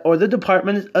FBI or the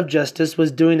Department of Justice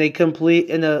was doing a complete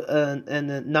and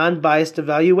a non-biased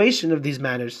evaluation of these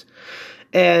matters.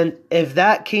 And if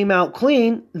that came out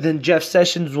clean, then Jeff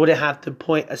Sessions wouldn't have to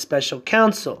appoint a special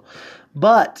counsel.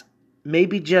 But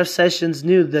maybe Jeff Sessions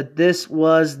knew that this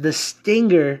was the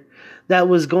stinger that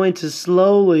was going to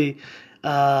slowly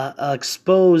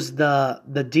expose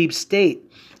the deep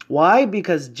state. Why?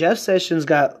 Because Jeff Sessions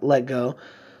got let go.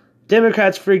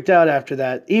 Democrats freaked out after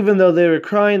that, even though they were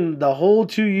crying the whole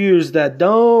 2 years that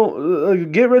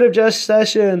don't get rid of Jeff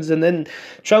Sessions, and then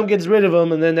Trump gets rid of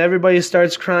him, and then everybody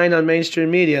starts crying on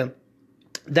mainstream media.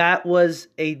 That was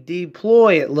a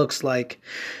deploy, it looks like,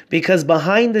 because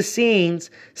behind the scenes,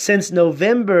 since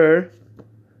November,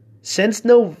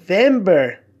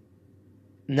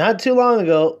 not too long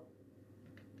ago,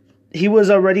 he was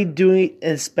already doing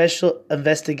a special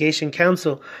investigation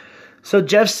counsel. So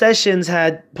Jeff Sessions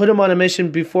had put him on a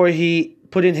mission before he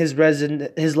put in his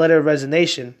letter of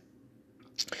resignation.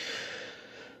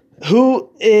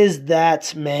 Who is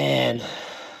that man?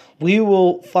 We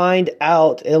will find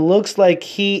out. It looks like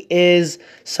he is,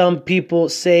 some people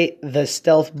say, the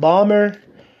stealth bomber.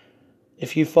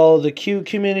 If you follow the Q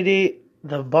community,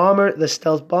 the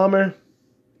stealth bomber,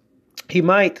 he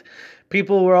might.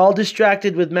 People were all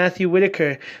distracted with Matthew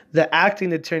Whitaker, the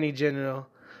acting attorney general.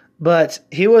 But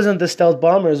he wasn't the stealth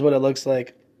bomber is what it looks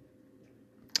like.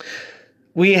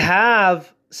 We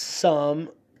have some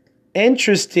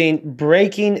interesting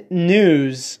breaking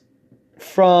news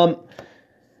from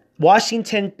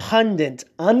Washington Pundit.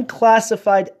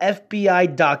 Unclassified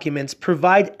FBI documents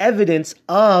provide evidence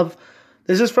of,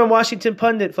 this is from Washington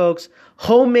Pundit, folks,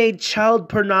 homemade child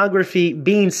pornography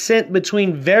being sent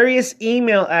between various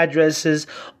email addresses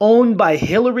owned by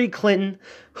Hillary Clinton,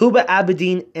 Hubba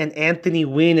Abedin, and Anthony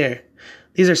Weiner.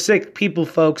 These are sick people,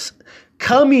 folks.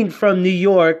 Coming from New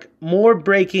York, more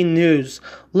breaking news.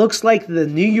 Looks like the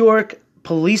New York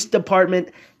Police Department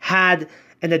had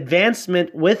an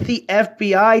advancement with the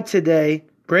FBI today.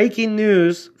 Breaking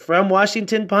news from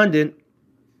Washington Pundit.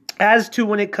 As to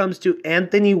when it comes to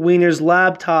Anthony Weiner's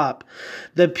laptop,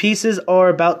 the pieces are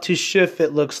about to shift,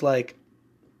 it looks like.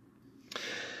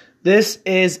 This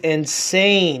is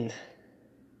insane.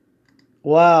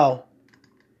 Wow.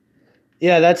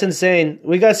 Yeah, that's insane.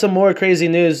 We got some more crazy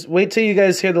news. Wait till you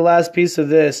guys hear the last piece of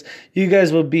this. You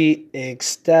guys will be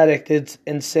ecstatic. It's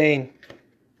insane.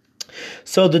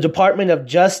 So the Department of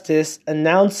Justice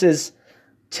announces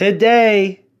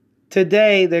today,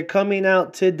 they're coming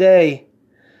out today.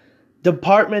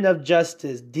 Department of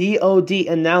Justice, DOD,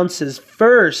 announces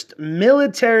first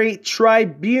military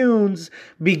tribunes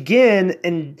begin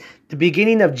in the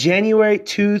beginning of January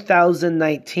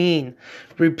 2019.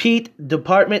 Repeat,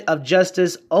 Department of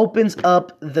Justice opens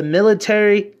up the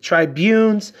military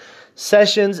tribunes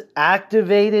Sessions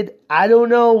activated. I don't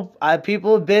know.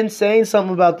 People have been saying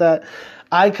something about that.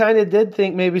 I kind of did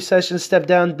think maybe Sessions stepped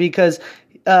down because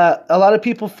a lot of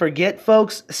people forget,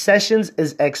 folks, Sessions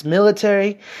is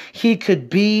ex-military. He could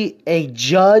be a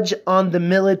judge on the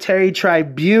military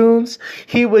tribunes.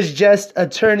 He was just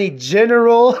Attorney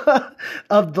General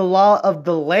of the law of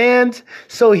the land.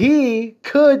 So he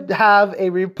could have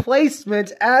a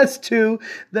replacement as to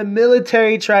the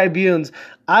military tribunes.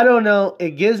 I don't know.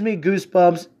 It gives me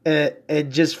goosebumps. It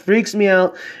just freaks me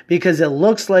out because it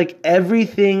looks like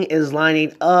everything is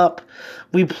lining up.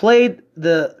 We played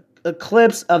the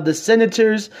clips of the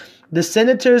senators. The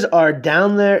senators are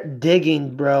down there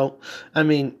digging, bro. I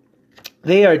mean,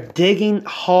 they are digging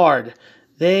hard.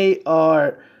 We've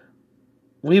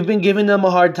been giving them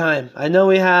a hard time. I know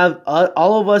we have.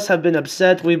 All of us have been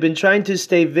upset. We've been trying to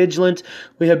stay vigilant.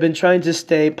 We have been trying to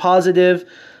stay positive.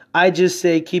 I just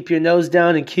say keep your nose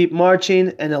down and keep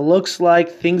marching, and it looks like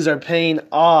things are paying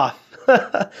off.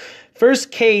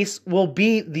 First case will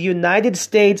be the United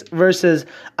States versus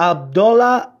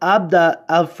Abdullah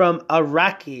Abda from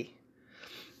Iraqi.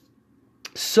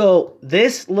 So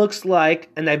this looks like,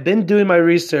 and I've been doing my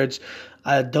research,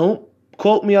 don't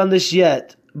quote me on this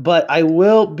yet, but I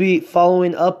will be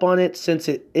following up on it since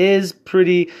it is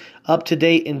pretty up to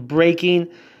date and breaking.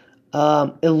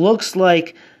 It looks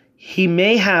like he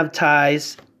may have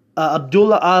ties.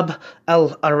 Abdullah Ab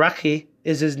al-Iraqi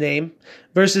is his name,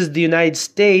 versus the United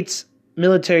States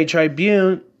Military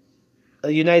Tribune,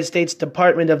 United States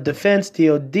Department of Defense,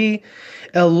 DOD. It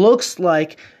looks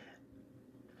like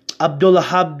Abdullah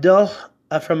Abdul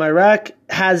from Iraq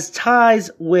has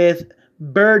ties with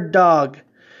Bird Dog.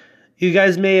 You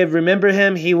guys may have remembered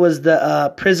him. He was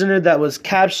the prisoner that was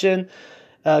captured.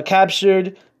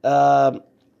 Barack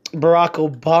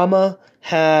Obama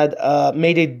had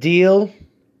made a deal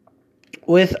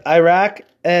with Iraq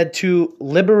to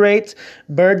liberate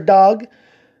Bird Dog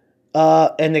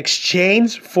in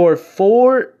exchange for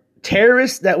 4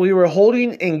 terrorists that we were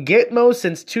holding in Gitmo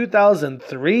since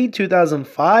 2003,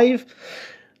 2005,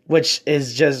 which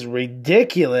is just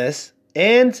ridiculous.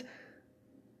 And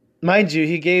mind you,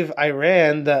 he gave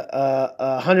Iran the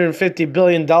 $150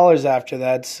 billion after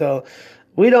that. So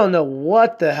we don't know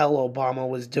what the hell Obama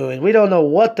was doing. We don't know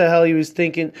what the hell he was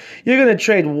thinking. You're going to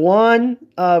trade 1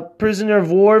 prisoner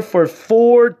of war for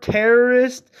 4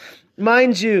 terrorists?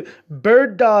 Mind you,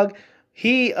 Bird Dog,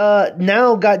 he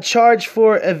now got charged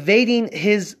for evading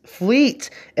his fleet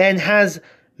and has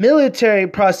military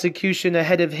prosecution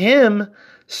ahead of him.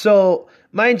 So,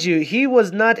 mind you, he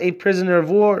was not a prisoner of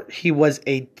war. He was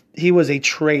a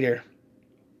traitor.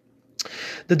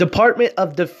 The Department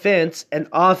of Defense and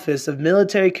Office of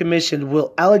Military Commission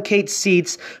will allocate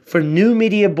seats for new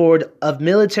media board of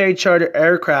military charter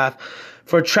aircraft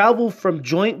for travel from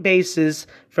joint bases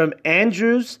from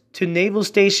Andrews to Naval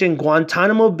Station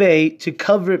Guantanamo Bay to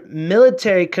cover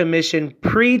military commission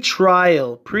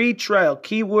pre-trial,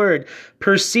 keyword,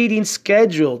 proceeding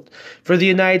scheduled for the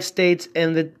United States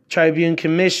and the Tribune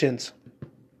Commissions.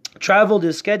 Travel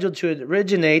is scheduled to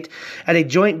originate at a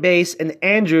joint base in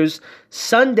Andrews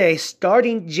Sunday,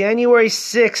 starting January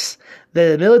 6th.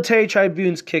 The military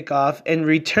tribunes kick off and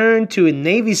return to a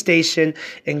Navy station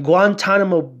in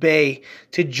Guantanamo Bay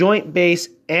to Joint Base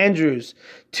Andrews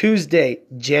Tuesday,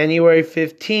 January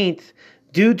 15th,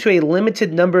 due to a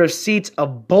limited number of seats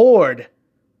aboard.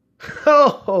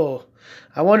 Oh,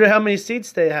 I wonder how many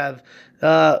seats they have.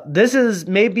 This is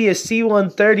maybe a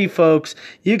C-130, folks.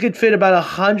 You could fit about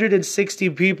 160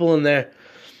 people in there.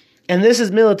 And this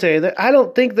is military. I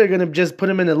don't think they're going to just put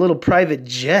them in a little private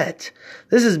jet.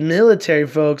 This is military,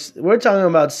 folks. We're talking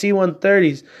about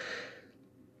C-130s.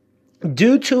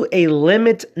 Due to a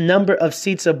limited number of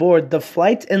seats aboard, the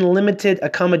flight and limited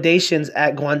accommodations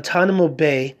at Guantanamo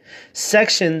Bay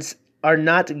sections are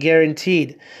not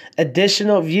guaranteed.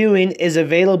 Additional viewing is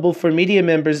available for media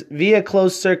members via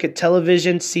closed-circuit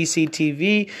television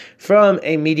 (CCTV) from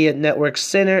a media network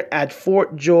center at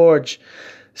Fort George.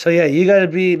 So yeah, you got to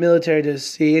be military to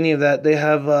see any of that. They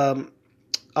have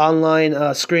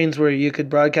online screens where you could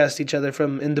broadcast each other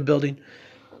from in the building.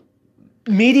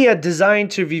 Media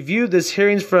designed to review this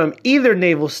hearings from either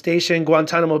naval station,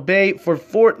 Guantanamo Bay, for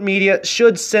Fort Media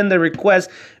should send the request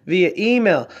via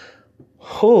email.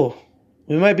 Oh,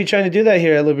 we might be trying to do that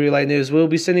here at Liberty Light News. We'll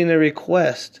be sending a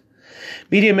request.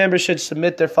 Media members should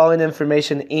submit their following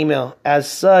information in email. As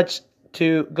such,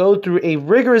 to go through a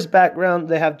rigorous background,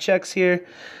 they have checks here.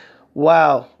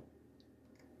 Wow.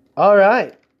 All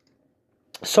right.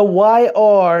 So why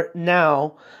are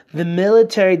now the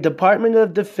military Department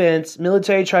of Defense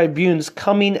military tribunes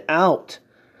coming out?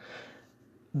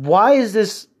 Why is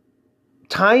this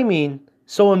timing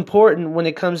so important when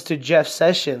it comes to Jeff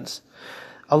Sessions?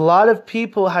 A lot of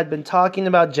people had been talking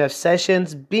about Jeff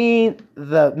Sessions being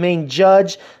the main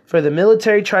judge for the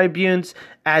military tribunes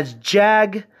as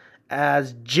JAG,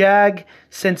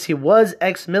 since he was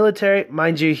ex-military.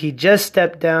 Mind you, he just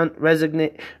stepped down,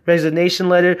 resignation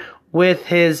letter with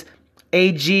his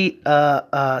AG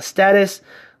status,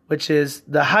 which is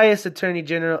the highest attorney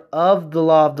general of the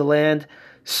law of the land.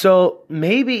 So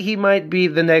maybe he might be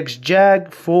the next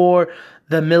JAG for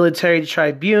the military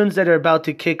tribunes that are about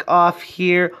to kick off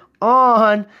here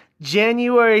on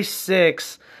January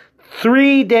 6th,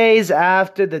 3 days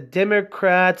after the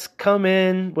Democrats come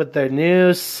in with their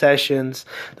new sessions,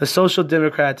 the Social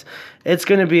Democrats. It's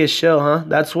going to be a show, huh?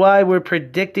 That's why we're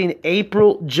predicting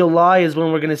April, July is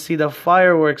when we're going to see the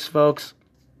fireworks, folks.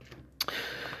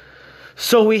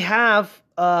 So we have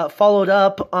followed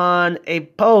up on a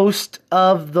post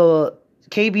of the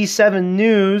KB7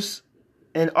 News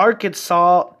in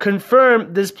Arkansas,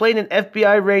 confirmed displayed an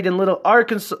FBI raid in Little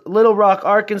Rock,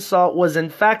 Arkansas was in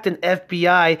fact an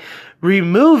FBI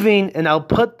removing, and I'll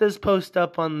put this post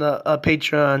up on the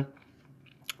Patreon,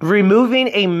 removing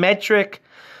a metric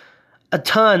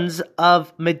tons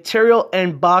of material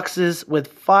and boxes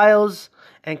with files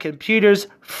and computers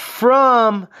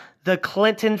from the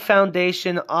Clinton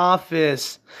Foundation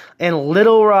office in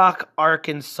Little Rock,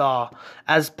 Arkansas,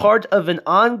 as part of an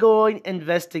ongoing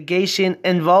investigation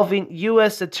involving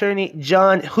U.S. Attorney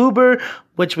John Huber,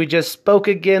 which we just spoke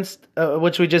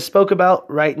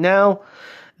about right now.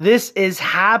 This is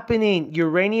happening.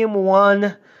 Uranium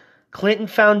One, Clinton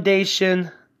Foundation.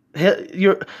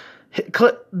 The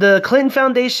Clinton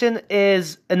Foundation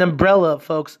is an umbrella,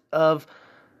 folks, of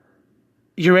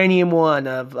Uranium One,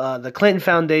 of the Clinton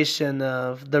Foundation,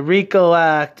 of the RICO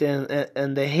Act,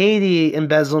 and the Haiti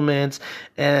embezzlements,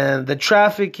 and the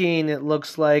trafficking, it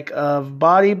looks like, of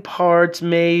body parts,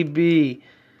 maybe.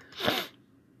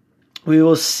 We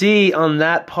will see on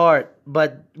that part,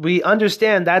 but we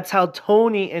understand that's how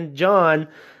Tony and John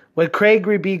with Craig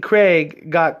B. Craig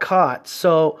got caught.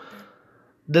 So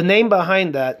the name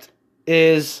behind that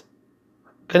is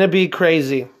going to be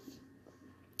crazy.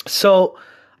 So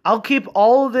I'll keep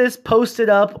all of this posted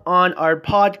up on our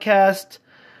podcast.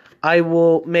 I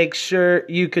will make sure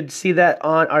you could see that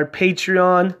on our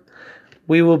Patreon.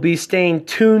 We will be staying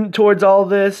tuned towards all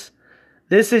this.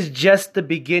 This is just the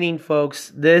beginning,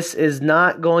 folks. This is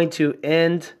not going to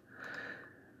end.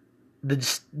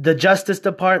 The Justice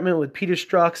Department with Peter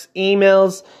Strzok's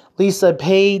emails, Lisa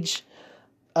Page,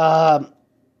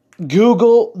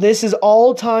 Google. This is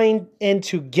all tying in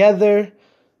together.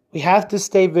 We have to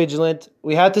stay vigilant.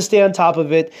 We have to stay on top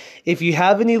of it. If you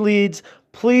have any leads,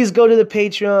 please go to the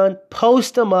Patreon,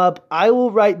 post them up. I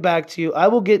will write back to you. I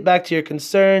will get back to your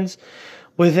concerns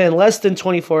within less than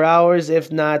 24 hours,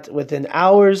 if not within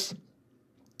hours.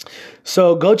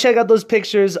 So go check out those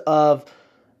pictures of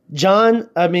James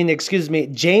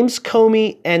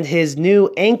Comey and his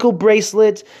new ankle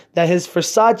bracelet that his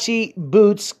Versace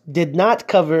boots did not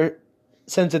cover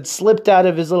since it slipped out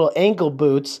of his little ankle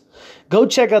boots. Go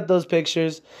check out those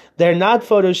pictures. They're not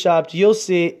photoshopped. You'll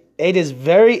see. It is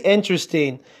very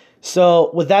interesting. So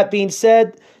with that being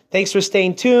said, thanks for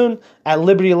staying tuned at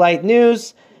Liberty Light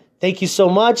News. Thank you so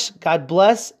much. God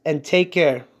bless and take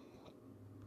care.